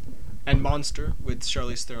and Monster with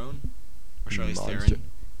Charlize Theron or Charlize Monster. Theron.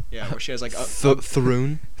 Yeah, where she has like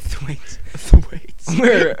Throne. Thwaites. Thwaites.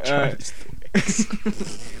 Where Charlize Thwaites.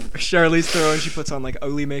 Charlize Theron, she puts on like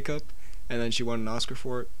ugly makeup, and then she won an Oscar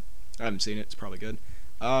for it. I haven't seen it. It's probably good.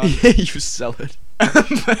 You sell it.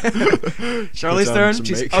 Charlize Puts on Theron, some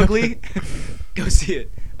she's makeup. ugly. Go see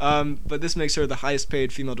it. But this makes her the highest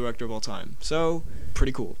paid female director of all time. So,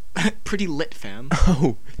 pretty cool. Pretty lit, fam.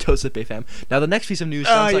 Oh, Tosape fam. Now the next piece of news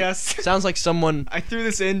Yes. sounds like someone I threw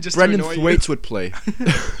this in just Brendan to annoy Thwaites you. would play.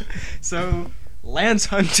 So, Lance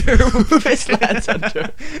Hunter will be Lance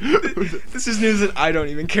Hunter. This is news that I don't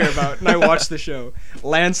even care about, and I watch the show.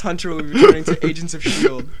 Lance Hunter will be returning to Agents of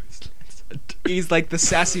S.H.I.E.L.D. He's like the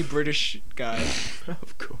sassy British guy.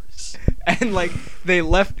 Of course. And like they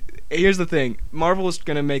left. Here's the thing: Marvel is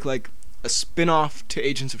gonna make like a spin-off to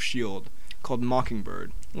Agents of S.H.I.E.L.D. called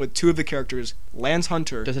Mockingbird with two of the characters, Lance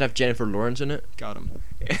Hunter. Does it have Jennifer Lawrence in it? Got him.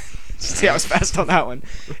 See, I was fast on that one.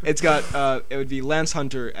 It's got it would be Lance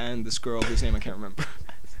Hunter and this girl whose name I can't remember.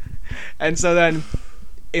 And so then,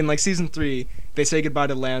 in like season 3, they say goodbye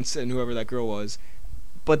to Lance and whoever that girl was.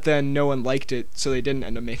 But then no one liked it, so they didn't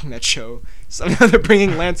end up making that show. So now they're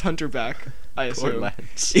bringing Lance Hunter back, I assume. Poor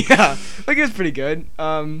Lance. Yeah, like it was pretty good.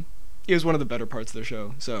 It was one of the better parts of their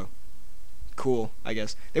show, so cool, I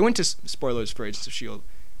guess. They went to spoilers for Agents of S.H.I.E.L.D.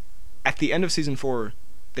 At the end of season 4,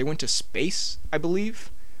 they went to space, I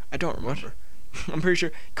believe. I don't remember. I'm pretty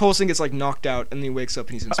sure Coulson gets like knocked out and then he wakes up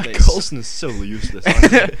and he's in space. Coulson is so useless.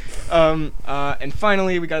 Honestly. And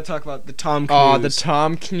finally we gotta talk about the Tom Cruise. Oh, the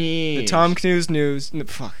Tom Cruise. The Tom Cruise news.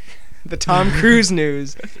 Fuck. The Tom Cruise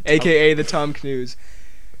news, aka the Tom Cruise.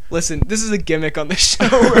 Listen, this is a gimmick on the show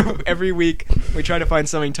where every week we try to find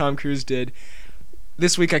something Tom Cruise did.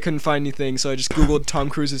 This week I couldn't find anything, so I just googled Tom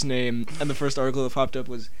Cruise's name, and the first article that popped up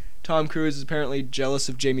was Tom Cruise is apparently jealous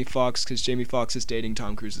of Jamie Foxx because Jamie Foxx is dating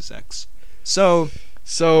Tom Cruise's ex. So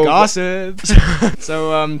gossip.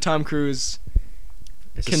 So Tom Cruise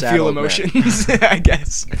can feel emotions, I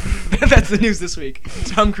guess. That's the news this week.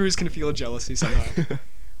 Tom Cruise can feel jealousy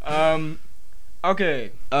somehow.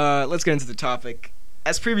 Okay, let's get into the topic.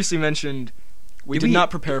 As previously mentioned, we did not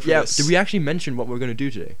prepare for this. Did we actually mention what we're going to do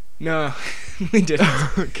today? No, we didn't.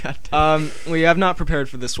 God damn. We have not prepared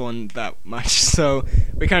for this one that much, so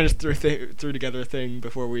we kind of just threw together a thing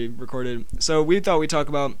before we recorded. So we thought we'd talk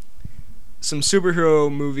about some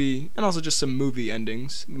superhero movie, and also just some movie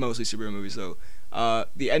endings, mostly superhero movies though.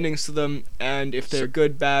 The endings to them, and if they're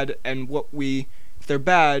good, bad, and if they're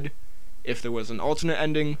bad, if there was an alternate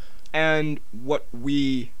ending, and what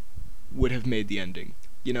we would have made the ending.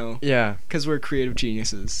 You know? Yeah. Because we're creative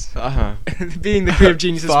geniuses. Uh-huh. Being the creative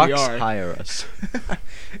geniuses Fox, we are. hire us.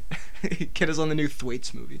 Get us on the new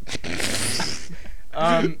Thwaites movie.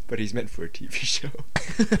 But he's meant for a TV show.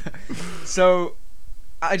 So,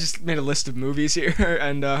 I just made a list of movies here,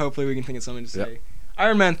 and hopefully we can think of something to say. Yep.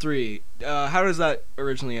 Iron Man 3. How does that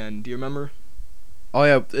originally end? Do you remember? Oh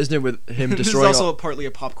yeah, isn't it with him This is destroying also partly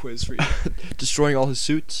a pop quiz for you. destroying all his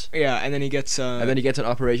suits? Yeah, and then he gets... and then he gets an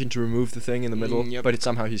operation to remove the thing in the middle, yep. but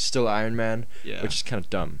somehow he's still Iron Man, Yeah. which is kind of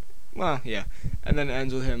dumb. Well, yeah. And then it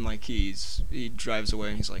ends with him, like, he drives away,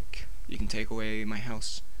 and he's like, you can take away my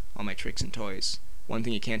house, all my tricks and toys. One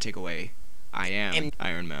thing you can't take away, I am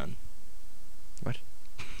Iron Man. What?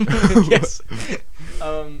 Yes.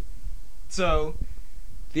 So...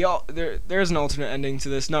 There's an alternate ending to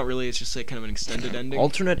this. Not really. It's just like kind of an extended ending.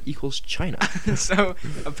 Alternate equals China. So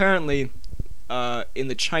apparently, in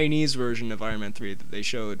the Chinese version of Iron Man 3 that they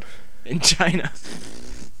showed in China,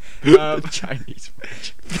 The Chinese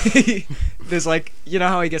version. there's like, you know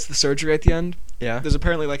how he gets the surgery at the end? Yeah. There's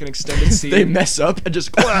apparently like an extended scene. They mess up and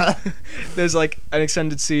just. There's like an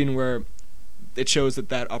extended scene where it shows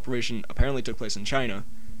that operation apparently took place in China,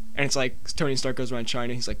 and it's like Tony Stark goes around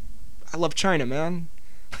China. He's like, "I love China, man."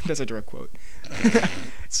 That's a direct quote.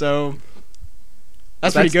 So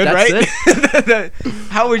that's pretty good, right?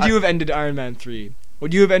 How would you have ended Iron Man 3?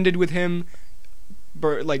 Would you have ended with him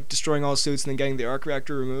like destroying all suits and then getting the arc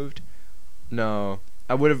reactor removed? No,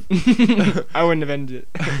 I would have. I wouldn't have ended it.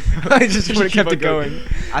 I just would have kept it going.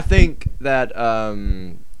 I think that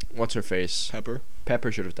what's her face? Pepper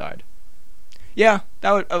should have died. Yeah,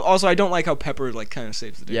 that would. Also, I don't like how Pepper like kind of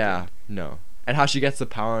saves the day. Yeah, no, and how she gets the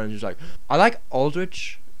power and she's like, I like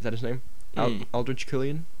Aldrich. Is that his name? Aldrich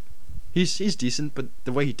Killian. He's decent, but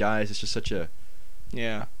the way he dies is just such a.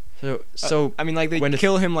 Yeah. So I mean, like they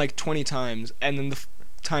kill him like 20 times, and then the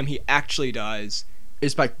time he actually dies,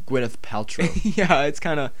 it's by Gwyneth Paltrow. Yeah, it's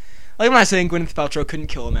kind of like, I'm not saying Gwyneth Paltrow couldn't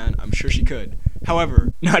kill a man. I'm sure she could.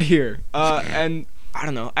 However, not here. And I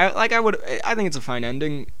don't know. I think it's a fine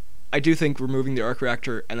ending. I do think removing the arc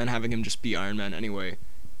reactor and then having him just be Iron Man anyway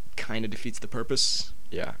kind of defeats the purpose.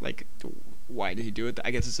 Yeah. Like, why did he do it?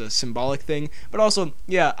 I guess it's a symbolic thing. But also,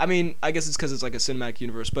 yeah, I mean, I guess it's because it's like a cinematic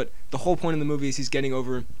universe. But the whole point of the movie is he's getting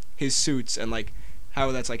over his suits and like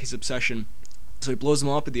how that's like his obsession. So he blows them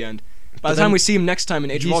all up at the end. By the time we see him next time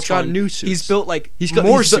in Age of Ultron, he's got new suits. He's built like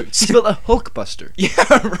more suits. He's built a Hulkbuster.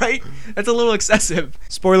 Yeah, right? That's a little excessive.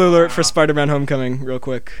 Spoiler alert for Spider-Man Homecoming, real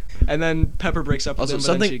quick. And then Pepper breaks up with him,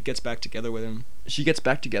 but then she gets back together with him. She gets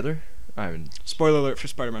back together? Spoiler alert for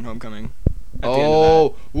Spider-Man Homecoming.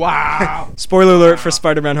 Oh, wow. Spoiler alert for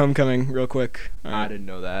Spider-Man Homecoming, real quick. Right. I didn't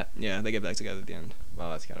know that. Yeah, they get back together at the end.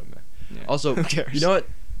 Well, that's kind of meh. Yeah. Also, who cares? You know what?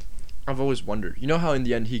 I've always wondered. You know how in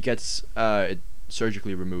the end he gets it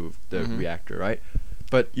surgically removed, the reactor, right?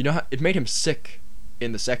 But you know how it made him sick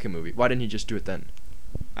in the second movie. Why didn't he just do it then?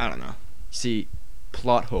 I don't know. See,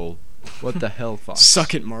 plot hole. What the hell, Fox?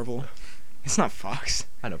 Suck it, Marvel. It's not Fox.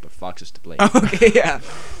 I know, but Fox is to blame. Okay, yeah.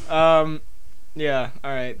 Yeah,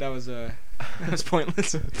 alright, that was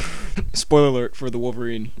pointless. Spoiler alert for the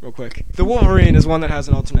Wolverine, real quick. The Wolverine is one that has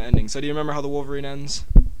an alternate ending. So do you remember how the Wolverine ends?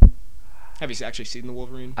 Have you actually seen the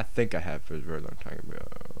Wolverine? I think I have for a very long time.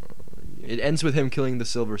 It ends with him killing the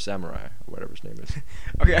Silver Samurai, or whatever his name is.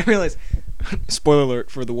 Okay, I realize. Spoiler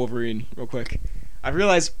alert for the Wolverine, real quick. I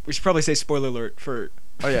realize we should probably say spoiler alert for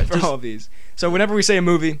all of these. So whenever we say a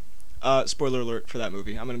movie, spoiler alert for that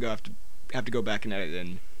movie. I'm gonna have to go back and edit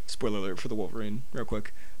in spoiler alert for the Wolverine, real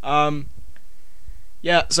quick.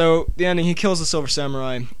 Yeah. So the ending, he kills the Silver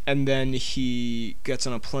Samurai, and then he gets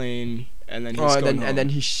on a plane and then he's Oh, going home. and then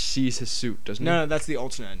he sees his suit, doesn't No, he? no, that's the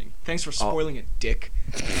alternate ending. Thanks for spoiling it, dick.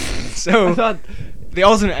 I So thought. the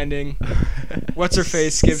alternate ending, what's her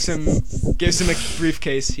face gives him a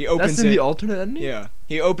briefcase. He opens That's in it. the alternate ending. Yeah,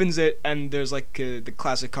 he opens it, and there's like the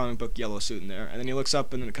classic comic book yellow suit in there, and then he looks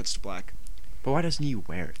up, and then it cuts to black. But why doesn't he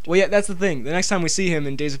wear it? Well, yeah, that's the thing. The next time we see him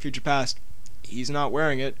in Days of Future Past, he's not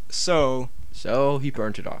wearing it, so So he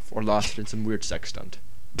burnt it off, or lost it in some weird sex stunt.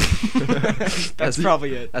 that's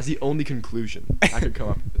probably it. That's the only conclusion I could come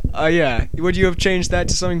up with. Yeah. Would you have changed that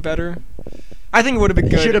to something better? I think it would have been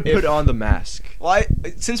He good. should have if- put on the mask. Well,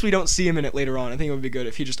 since we don't see him in it later on, I think it would be good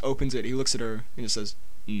if he just opens it, he looks at her, and just says,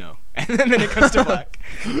 no. And then it cuts to black.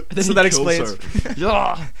 Then So he that kills explains. her.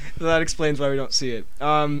 Yeah. So that explains why we don't see it.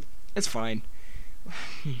 It's fine.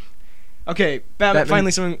 Okay, Batman.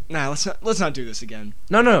 Finally, something. Nah, let's not do this again.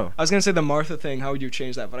 No. I was gonna say the Martha thing. How would you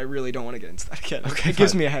change that? But I really don't want to get into that again. Okay, it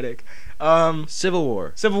gives fine. me a headache. Civil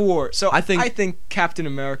War. Civil War. So I think Captain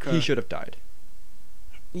America. He should have died.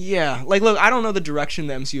 Yeah, like look, I don't know the direction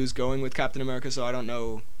the MCU is going with Captain America, so I don't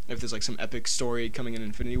know if there's like some epic story coming in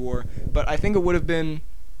Infinity War. But I think it would have been.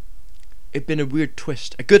 It'd been a weird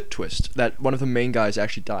twist, a good twist, that one of the main guys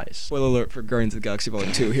actually dies. Spoiler alert for Guardians of the Galaxy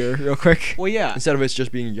Volume 2 here, real quick. Well, yeah. Instead of it's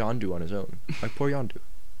just being Yondu on his own. Like, poor Yondu.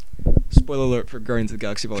 Spoiler alert for Guardians of the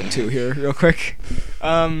Galaxy Volume 2 here, real quick.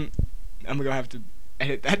 I'm gonna have to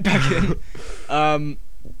edit that back in.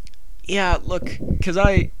 Yeah, look, because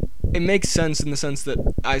it makes sense in the sense that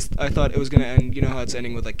I thought it was gonna end, you know how it's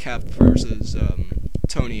ending with, like, Cap versus,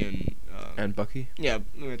 Tony and... And Bucky? Yeah,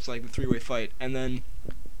 it's like the three-way fight, and then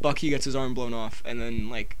Bucky gets his arm blown off, and then,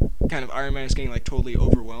 like, kind of Iron Man is getting, like, totally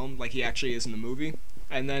overwhelmed, like he actually is in the movie,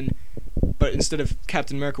 and then, but instead of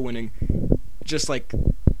Captain America winning, just, like,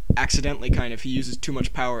 accidentally, kind of, he uses too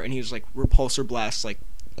much power, and he just, like, repulsor blasts, like,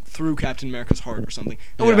 through Captain America's heart or something.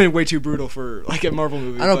 That would have been way too brutal for, like, a Marvel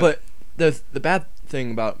movie. I know, but the bad thing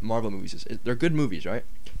about Marvel movies is they're good movies, right?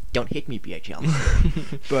 Don't hit me,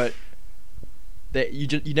 BHL. But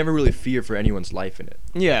you never really fear for anyone's life in it.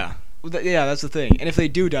 Yeah. Yeah, that's the thing. And if they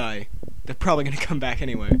do die, they're probably going to come back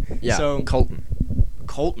anyway. Yeah, So, Colton.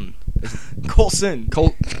 Colton. Coulson.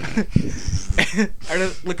 Colt. I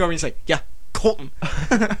just look over and say, yeah, Colton.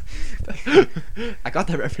 I got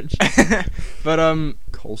that reference. But,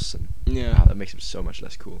 Coulson. yeah. Wow, that makes him so much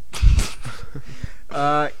less cool.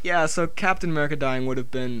 Yeah, so Captain America dying would have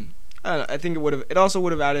been, I don't know, I think it also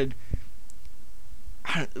would have added,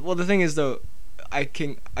 well, the thing is, though, I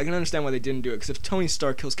can understand why they didn't do it, because if Tony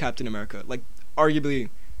Stark kills Captain America, like, arguably,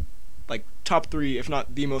 like, top 3, if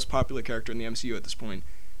not the most popular character in the MCU at this point,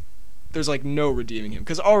 there's, like, no redeeming him,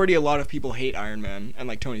 because already a lot of people hate Iron Man and,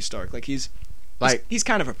 like, Tony Stark. Like, he's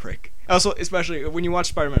kind of a prick. Also, especially when you watch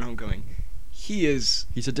Spider-Man Homecoming, he's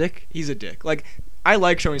a dick? He's a dick. Like, I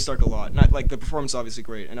like Tony Stark a lot. Not, like, the performance is obviously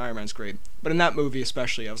great, and Iron Man's great, but in that movie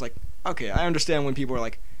especially, I was like, okay, I understand when people are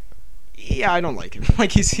like, yeah, I don't like him.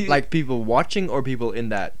 Like, he Like, people watching or people in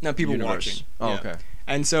that No, people universe? watching. Oh, Yeah. okay.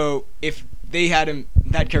 And so, if they had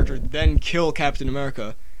that character then kill Captain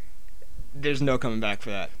America, there's no coming back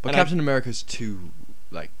for that. But And Captain America's too,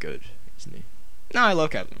 like, good, isn't he? No, I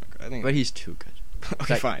love Captain America. I think. But he's too good.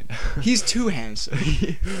 Okay, fine. He's too handsome.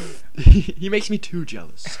 He makes me too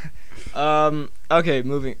jealous. Okay,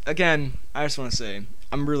 moving. Again, I just want to say,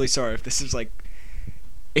 I'm really sorry if this is like,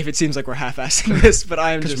 if it seems like we're half-assing this, but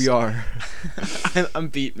I am just... Because we are. I'm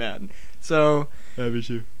beat, man. So... Yeah, me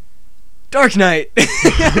too. Dark Knight!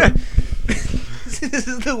 This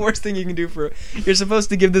is the worst thing you can do for... You're supposed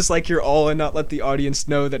to give this like your all and not let the audience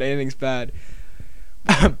know that anything's bad.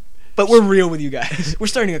 But we're real with you guys. We're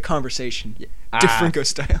starting a conversation. Yeah. DeFranco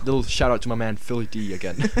style. Little shout out to my man Philly D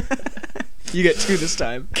again. You get 2 this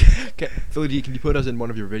time. Okay, Philly D, can you put us in one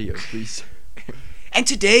of your videos, please? And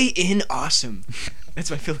today in Awesome. That's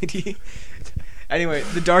my Philly D. Anyway,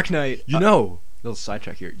 The Dark Knight. You know, little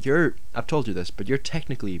sidetrack here. I've told you this, but you're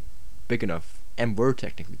technically big enough, and we're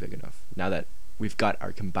technically big enough, now that we've got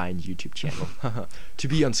our combined YouTube channel, to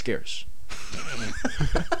be on Scarce.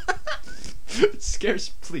 Scarce,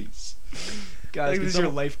 please. Guys, This is your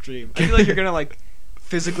life dream. I feel like you're gonna like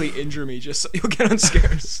physically injure me just so you'll get on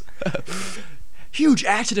Scarce. Huge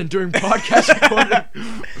accident during podcast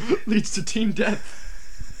recording leads to teen death.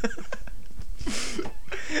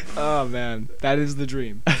 Oh man, that is the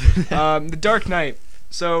dream. The Dark Knight.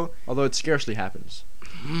 So Although it scarcely happens.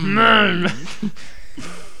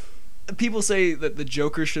 people say that the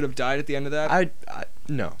Joker should have died at the end of that.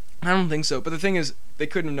 No. I don't think so. But the thing is, they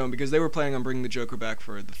couldn't have known because they were planning on bringing the Joker back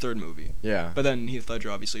for the 3rd movie. Yeah. But then Heath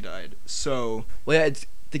Ledger obviously died. So Well, yeah.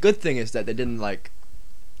 The good thing is that they didn't like,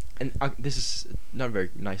 and this is not a very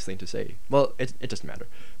nice thing to say. Well, it doesn't matter.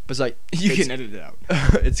 But it's like you can edit it out.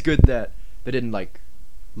 it's good that they didn't like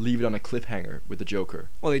leave it on a cliffhanger with the Joker.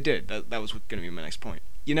 Well, they did. That was going to be my next point.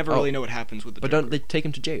 You never really know what happens with the Joker. But don't they take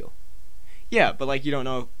him to jail? Yeah, but like you don't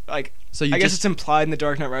know. Like, So I guess it's implied in The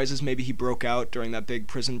Dark Knight Rises maybe he broke out during that big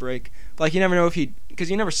prison break. But like you never know if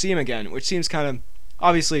because you never see him again, which seems kind of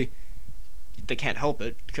obviously they can't help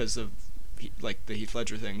it because of like the Heath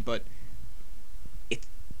Ledger thing. But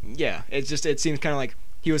it seems kind of like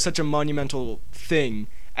he was such a monumental thing,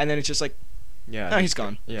 and then it's just like, Yeah. no, he's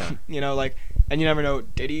gone. Yeah. You know, like, and you never know,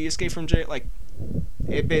 did he escape from jail? Like,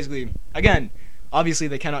 it basically, again, obviously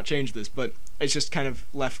they cannot change this, but it's just kind of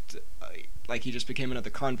left, like he just became another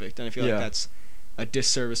convict, and I feel like that's a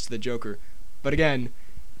disservice to the Joker. But again,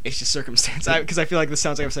 it's just circumstance. Because I feel like this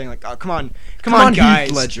sounds like I'm saying like, oh, come on, guys.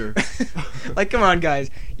 Heath Ledger. Like, come on, guys.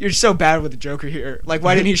 You're so bad with the Joker here. Like,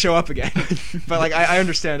 why didn't he show up again? But like, I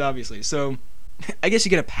understand obviously. So, I guess you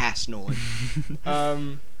get a pass, Nolan.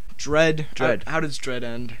 Dredd. How does Dredd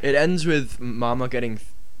end? It ends with Mama getting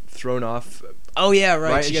thrown off. Oh yeah,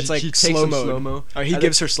 right. She Right? gets like she takes slow some mode. slow-mo. Oh, he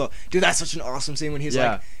gives her slow. Dude, that's such an awesome scene when he's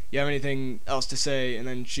Yeah. like, "You have anything else to say?" And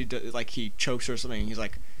then like he chokes her or something. And he's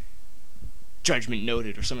like, "Judgment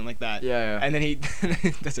noted" or something like that. Yeah. And then he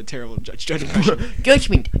that's a terrible judge impression.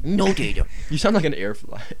 Judgment noted. You sound like an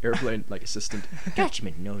airplane like assistant.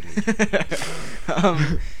 Judgment noted.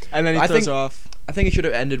 And then he I throws think- her off. I think it should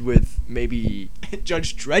have ended with maybe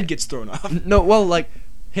Judge Dredd gets thrown off. no. Well, like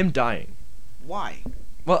him dying. Why?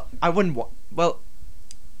 Well, I wouldn't. Well,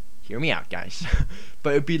 Hear me out, guys.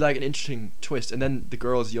 but it'd be like an interesting twist, and then the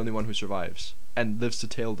girl is the only one who survives and lives to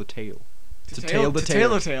tell the tale. To tell the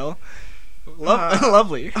tale.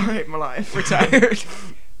 Lovely. I hate my life. Retired.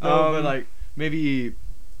 But like maybe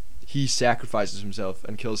he sacrifices himself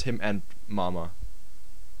and kills him and Mama.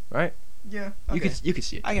 Right? Yeah. You could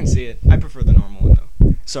see it. I can see it. I prefer the normal one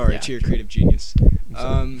though. Sorry Yeah, to your true. creative genius.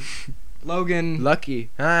 sorry. Logan. Lucky.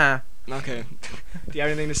 Ah. Okay. Do you have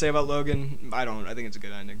anything to say about Logan? I don't. I think it's a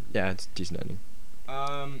good ending. Yeah, it's a decent ending.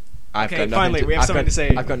 Okay, I've got nothing finally, we have I've something got- to say.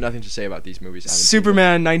 I've got nothing to say about these movies. I haven't seen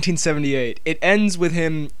Superman 1978. It ends with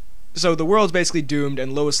him. So the world's basically doomed,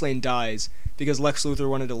 and Lois Lane dies because Lex Luthor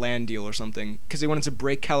wanted a land deal or something. Because he wanted to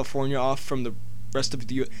break California off from the rest of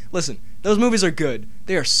the U. Listen, those movies are good.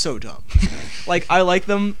 They are so dumb. Like, I like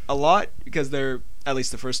them a lot because they're, at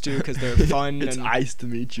least the first two, because they're fun. It's and nice to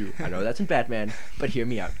meet you. I know that's in Batman, but hear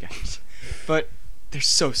me out, guys. But they're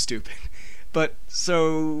so stupid. But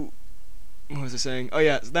so, what was I saying? Oh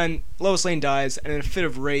yeah, then Lois Lane dies, and in a fit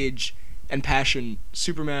of rage and passion,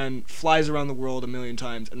 Superman flies around the world 1,000,000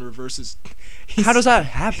 times and reverses. How does that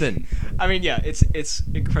happen? I mean, yeah, it's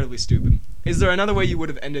incredibly stupid. Is there another way you would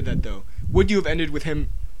have ended that though? Would you have ended with him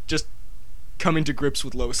just coming to grips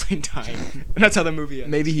with Lois Lane dying? And that's how the movie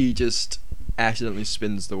ends. Maybe he just accidentally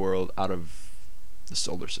spins the world out of the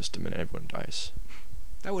solar system and everyone dies.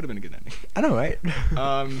 That would have been a good ending. I know, right?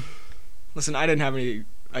 Listen, I didn't have any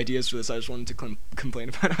ideas for this. I just wanted to complain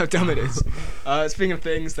about how dumb it is. Speaking of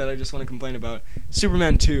things that I just want to complain about,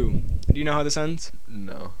 Superman 2. Do you know how this ends?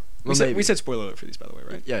 No. We said spoiler alert for these, by the way,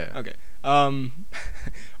 right? Yeah. Okay.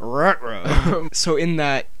 So in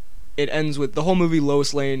that, it ends with the whole movie.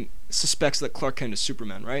 Lois Lane suspects that Clark Kent is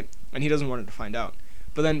Superman, right? And he doesn't want her to find out.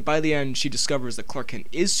 But then by the end, she discovers that Clark Kent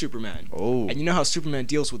is Superman. Oh. And you know how Superman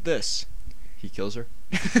deals with this? He kills her?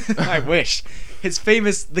 I wish.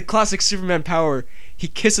 The classic Superman power, he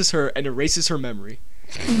kisses her and erases her memory.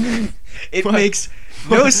 It What? makes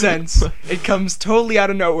no sense. It comes totally out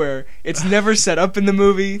of nowhere. It's never set up in the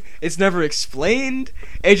movie. It's never explained.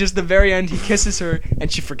 It's just the very end, he kisses her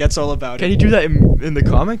and she forgets all about Can it. he do that in the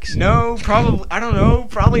comics? No, probably. I don't know.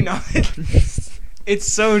 Probably not.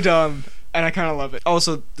 It's so dumb, and I kind of love it.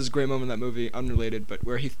 Also, there's a great moment in that movie, unrelated, but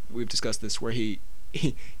where we've discussed this, where he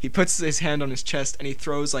puts his hand on his chest and he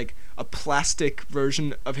throws like a plastic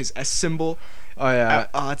version of his S symbol. Oh, yeah.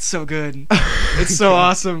 Oh, it's so good. It's so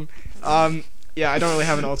awesome. Yeah, I don't really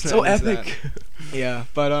have an alternate. So ending to epic. that. Yeah,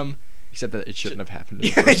 but Except that it shouldn't have happened.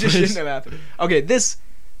 in the yeah, it first just place. shouldn't have happened. Okay,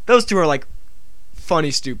 those two are like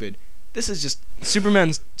funny stupid. This is just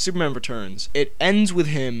Superman Returns. It ends with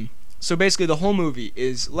him. So basically the whole movie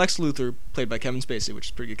is Lex Luthor, played by Kevin Spacey, which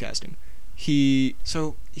is pretty good casting. He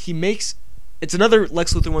makes, it's another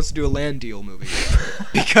Lex Luthor wants to do a land deal movie.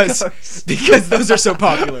 because those are so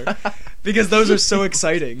popular. Because those are so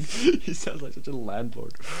exciting. He sounds like such a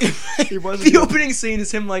landlord. The opening scene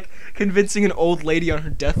is him like convincing an old lady on her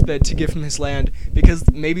deathbed to give him his land because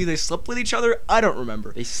maybe they slept with each other. I don't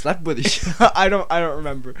remember. They slept with each other. I don't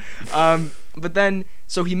remember. But then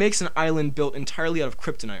so he makes an island built entirely out of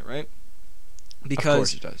kryptonite, right? Of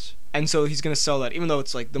course he does. And so he's gonna sell that, even though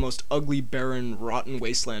it's like the most ugly, barren, rotten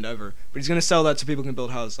wasteland ever. But he's gonna sell that so people can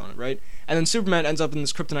build houses on it, right? And then Superman ends up in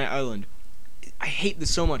this kryptonite island, I hate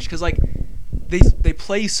this so much because like they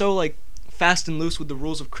play so like fast and loose with the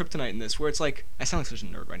rules of kryptonite in this, where it's like I sound like such a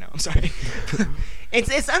nerd right now. I'm sorry.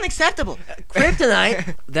 It's unacceptable.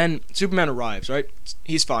 Kryptonite. Then Superman arrives, right?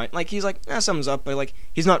 He's fine. Like he's like, something's up, but like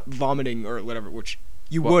he's not vomiting or whatever, which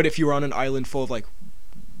you would if you were on an island full of like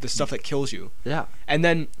the stuff that kills you. Yeah. And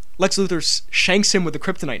then Lex Luthor shanks him with a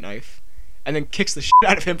kryptonite knife, and then kicks the shit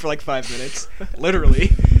out of him for like 5 minutes,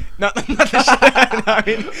 literally. Not the shit. I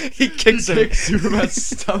mean, he kicks him. Superman's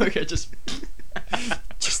stomach and just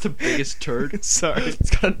the biggest turd. Sorry, it's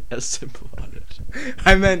got an S symbol on it.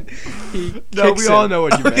 I meant he. No, kicks we all him. know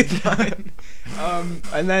what you meant. Fine.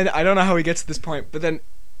 And then I don't know how he gets to this point, but then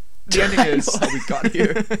the ending is how we got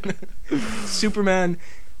here. Superman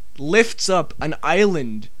lifts up an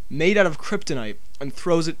island made out of kryptonite and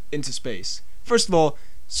throws it into space. First of all,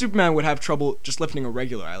 Superman would have trouble just lifting a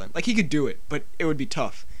regular island. Like, he could do it, but it would be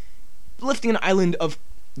tough. Lifting an island of...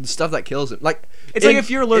 The stuff that kills him. Like, it's like if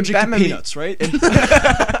you're allergic to peanuts, right?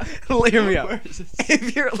 Hear me out.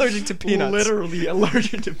 If you're allergic to peanuts... Literally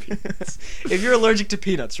allergic to peanuts. If you're allergic to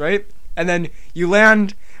peanuts, right? And then you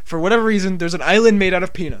land... For whatever reason, there's an island made out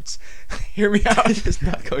of peanuts. Hear me out. It's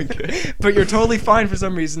not going good. But you're totally fine for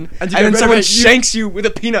some reason. And then then someone shanks you with a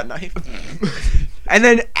peanut knife. And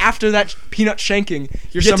then after that peanut shanking,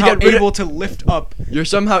 you're somehow able to lift up. You're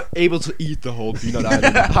somehow able to eat the whole peanut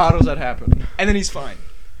island. How does that happen? And then he's fine.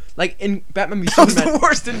 Like in Batman v That was Superman. the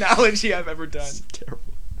worst analogy I've ever done. It's terrible.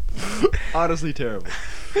 Honestly terrible.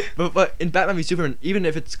 But in Batman v Superman, even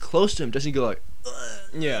if it's close to him, doesn't he go like... Ugh.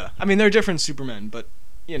 Yeah. I mean, they're different Supermen, but...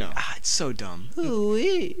 You know, it's so dumb.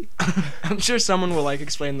 Ooh-wee. I'm sure someone will, like,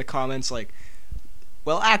 explain in the comments, like,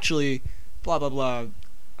 well, actually, blah, blah, blah.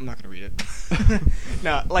 I'm not going to read it.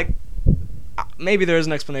 No, like, maybe there is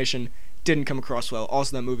an explanation. Didn't come across well.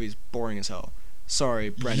 Also, that movie is boring as hell. Sorry,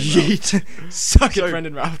 Brendan Routh. Suck it,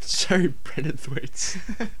 Brendan Routh. Sorry, Brendan Thwaites.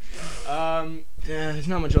 Yeah, there's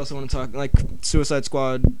not much else I want to talk. Like, Suicide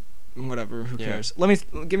Squad, whatever, who cares?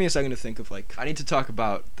 Give me a second to think of, like... I need to talk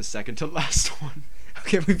about the second to last one.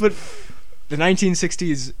 Okay, we put the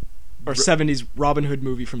 1960s or 70s Robin Hood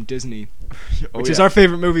movie from Disney, which is our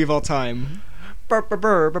favorite movie of all time. So good.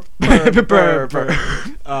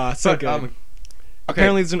 Okay.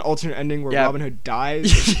 Apparently, there's an alternate ending where Robin Hood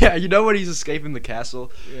dies. Yeah, you know when he's escaping the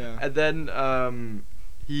castle? Yeah. And then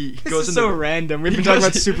he This goes is in so random. We've been talking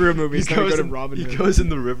about superhero movies. Now we go to Robin Hood. He goes in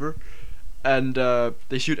the river, and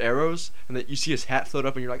they shoot arrows, and then you see his hat float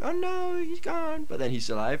up, and you're like, oh no, he's gone. But then he's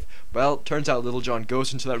alive. Well, turns out Little John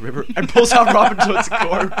goes into that river and pulls out Robin Hood's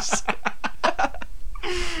corpse.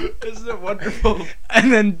 Isn't it wonderful?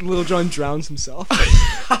 And then Little John drowns himself.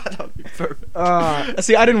 That would be perfect.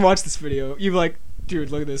 See, I didn't watch this video. You were like, dude,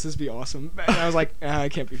 look at this. This would be awesome. And I was like, I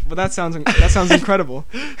can't be. But that sounds incredible.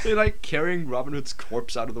 They're like carrying Robin Hood's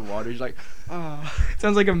corpse out of the water. He's like,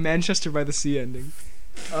 sounds like a Manchester by the Sea ending.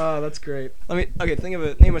 Oh, that's great. Name a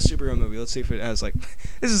superhero movie. Let's see if it has like.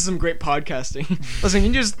 This is some great podcasting. Listen,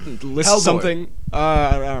 can you just list Hellboy. something?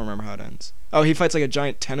 I don't remember how it ends. Oh, he fights like a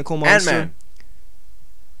giant tentacle monster. Ant-Man.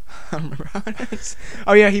 I don't remember how it ends.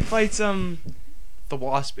 Oh yeah, he fights The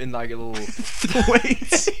Wasp in like a little.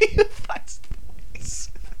 Thwaites. He fights Thwaites.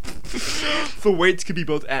 Thwaites could be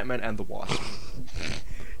both Ant-Man and the Wasp.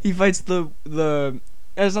 He fights the.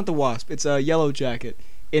 It's not the Wasp. It's a Yellow Jacket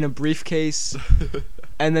in a briefcase,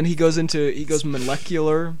 and then he goes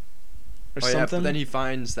molecular or something. Yeah, but then he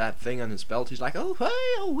finds that thing on his belt. He's like, oh hey,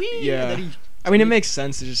 oh wee. Yeah. And then I mean, it makes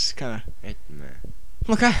sense to just kind of. Ant-Man.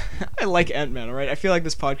 Look, I like Ant-Man, alright? I feel like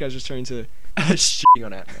this podcast is turning to... Shitting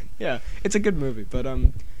on Ant-Man. Yeah, it's a good movie, but,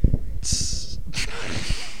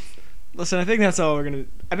 Listen, I think that's all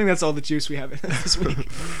the juice we have this week.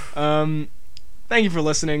 Thank you for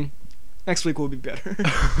listening. Next week will be better.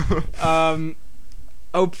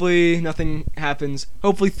 Hopefully nothing happens.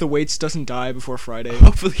 Hopefully Thwaites doesn't die before Friday.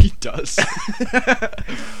 Hopefully he does.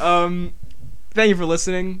 Thank you for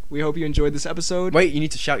listening. We hope you enjoyed this episode. Wait, you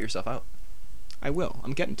need to shout yourself out. I will.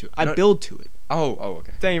 I'm getting to it. I build to it. Oh,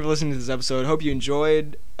 okay. Thank you for listening to this episode. Hope you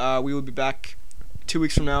enjoyed. We will be back 2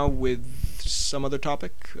 weeks from now with some other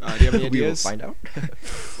topic. Do you have any ideas? We will find out.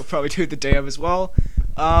 We'll probably do it the day of as well.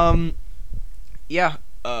 You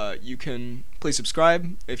can please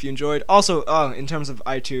subscribe if you enjoyed. Also, in terms of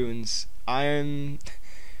iTunes, I'm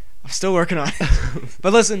still working on it.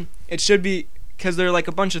 But listen, it should be, because there are like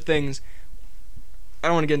a bunch of things. I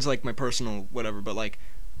don't want to get into like my personal whatever, but like,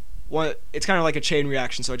 it's kind of like a chain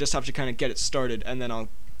reaction, so I just have to kind of get it started, and then I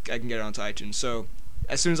can get it onto iTunes. So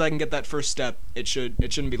as soon as I can get that first step, it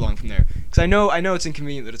shouldn't be long from there. Because I know it's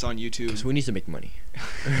inconvenient that it's on YouTube. Because we need to make money.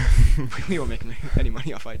 We won't make any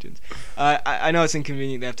money off iTunes. I know it's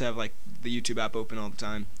inconvenient. They have to have like the YouTube app open all the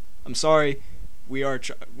time. I'm sorry. we are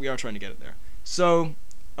trying to get it there. So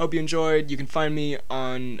I hope you enjoyed. You can find me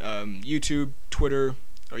on YouTube, Twitter,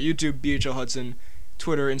 or YouTube BHL Hudson,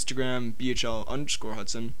 Twitter, Instagram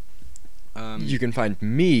BHL_Hudson. You can find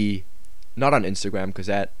me not on Instagram because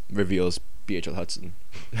that reveals BHL Hudson.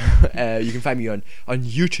 You can find me on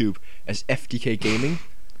YouTube as FDK Gaming.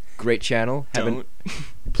 Great channel. Don't.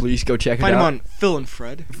 Please go check it Find out. him on Phil and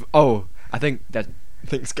Fred. Oh, I think that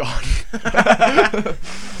thing's gone.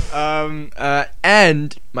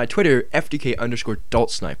 And my Twitter,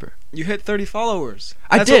 FDK_DaltSniper. You hit 30 followers.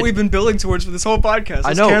 I That's did. what we've been building towards for this whole podcast.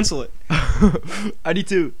 Let's know. cancel it. I need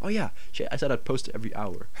to. Oh yeah, shit! I said I'd post it every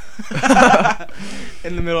hour.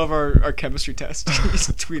 In the middle of our chemistry test,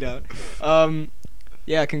 just tweet out.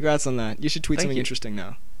 Yeah, congrats on that. You should tweet Thank something you. interesting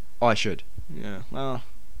now. Oh, I should. Yeah, well,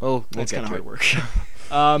 Well, that's kind of hard work.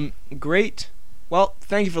 work. Great. Well,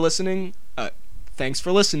 thank you for listening. Thanks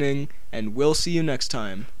for listening, and we'll see you next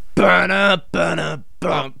time. Thank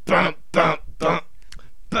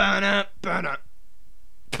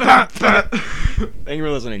you for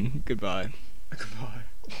listening. Goodbye. Goodbye.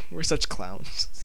 We're such clowns.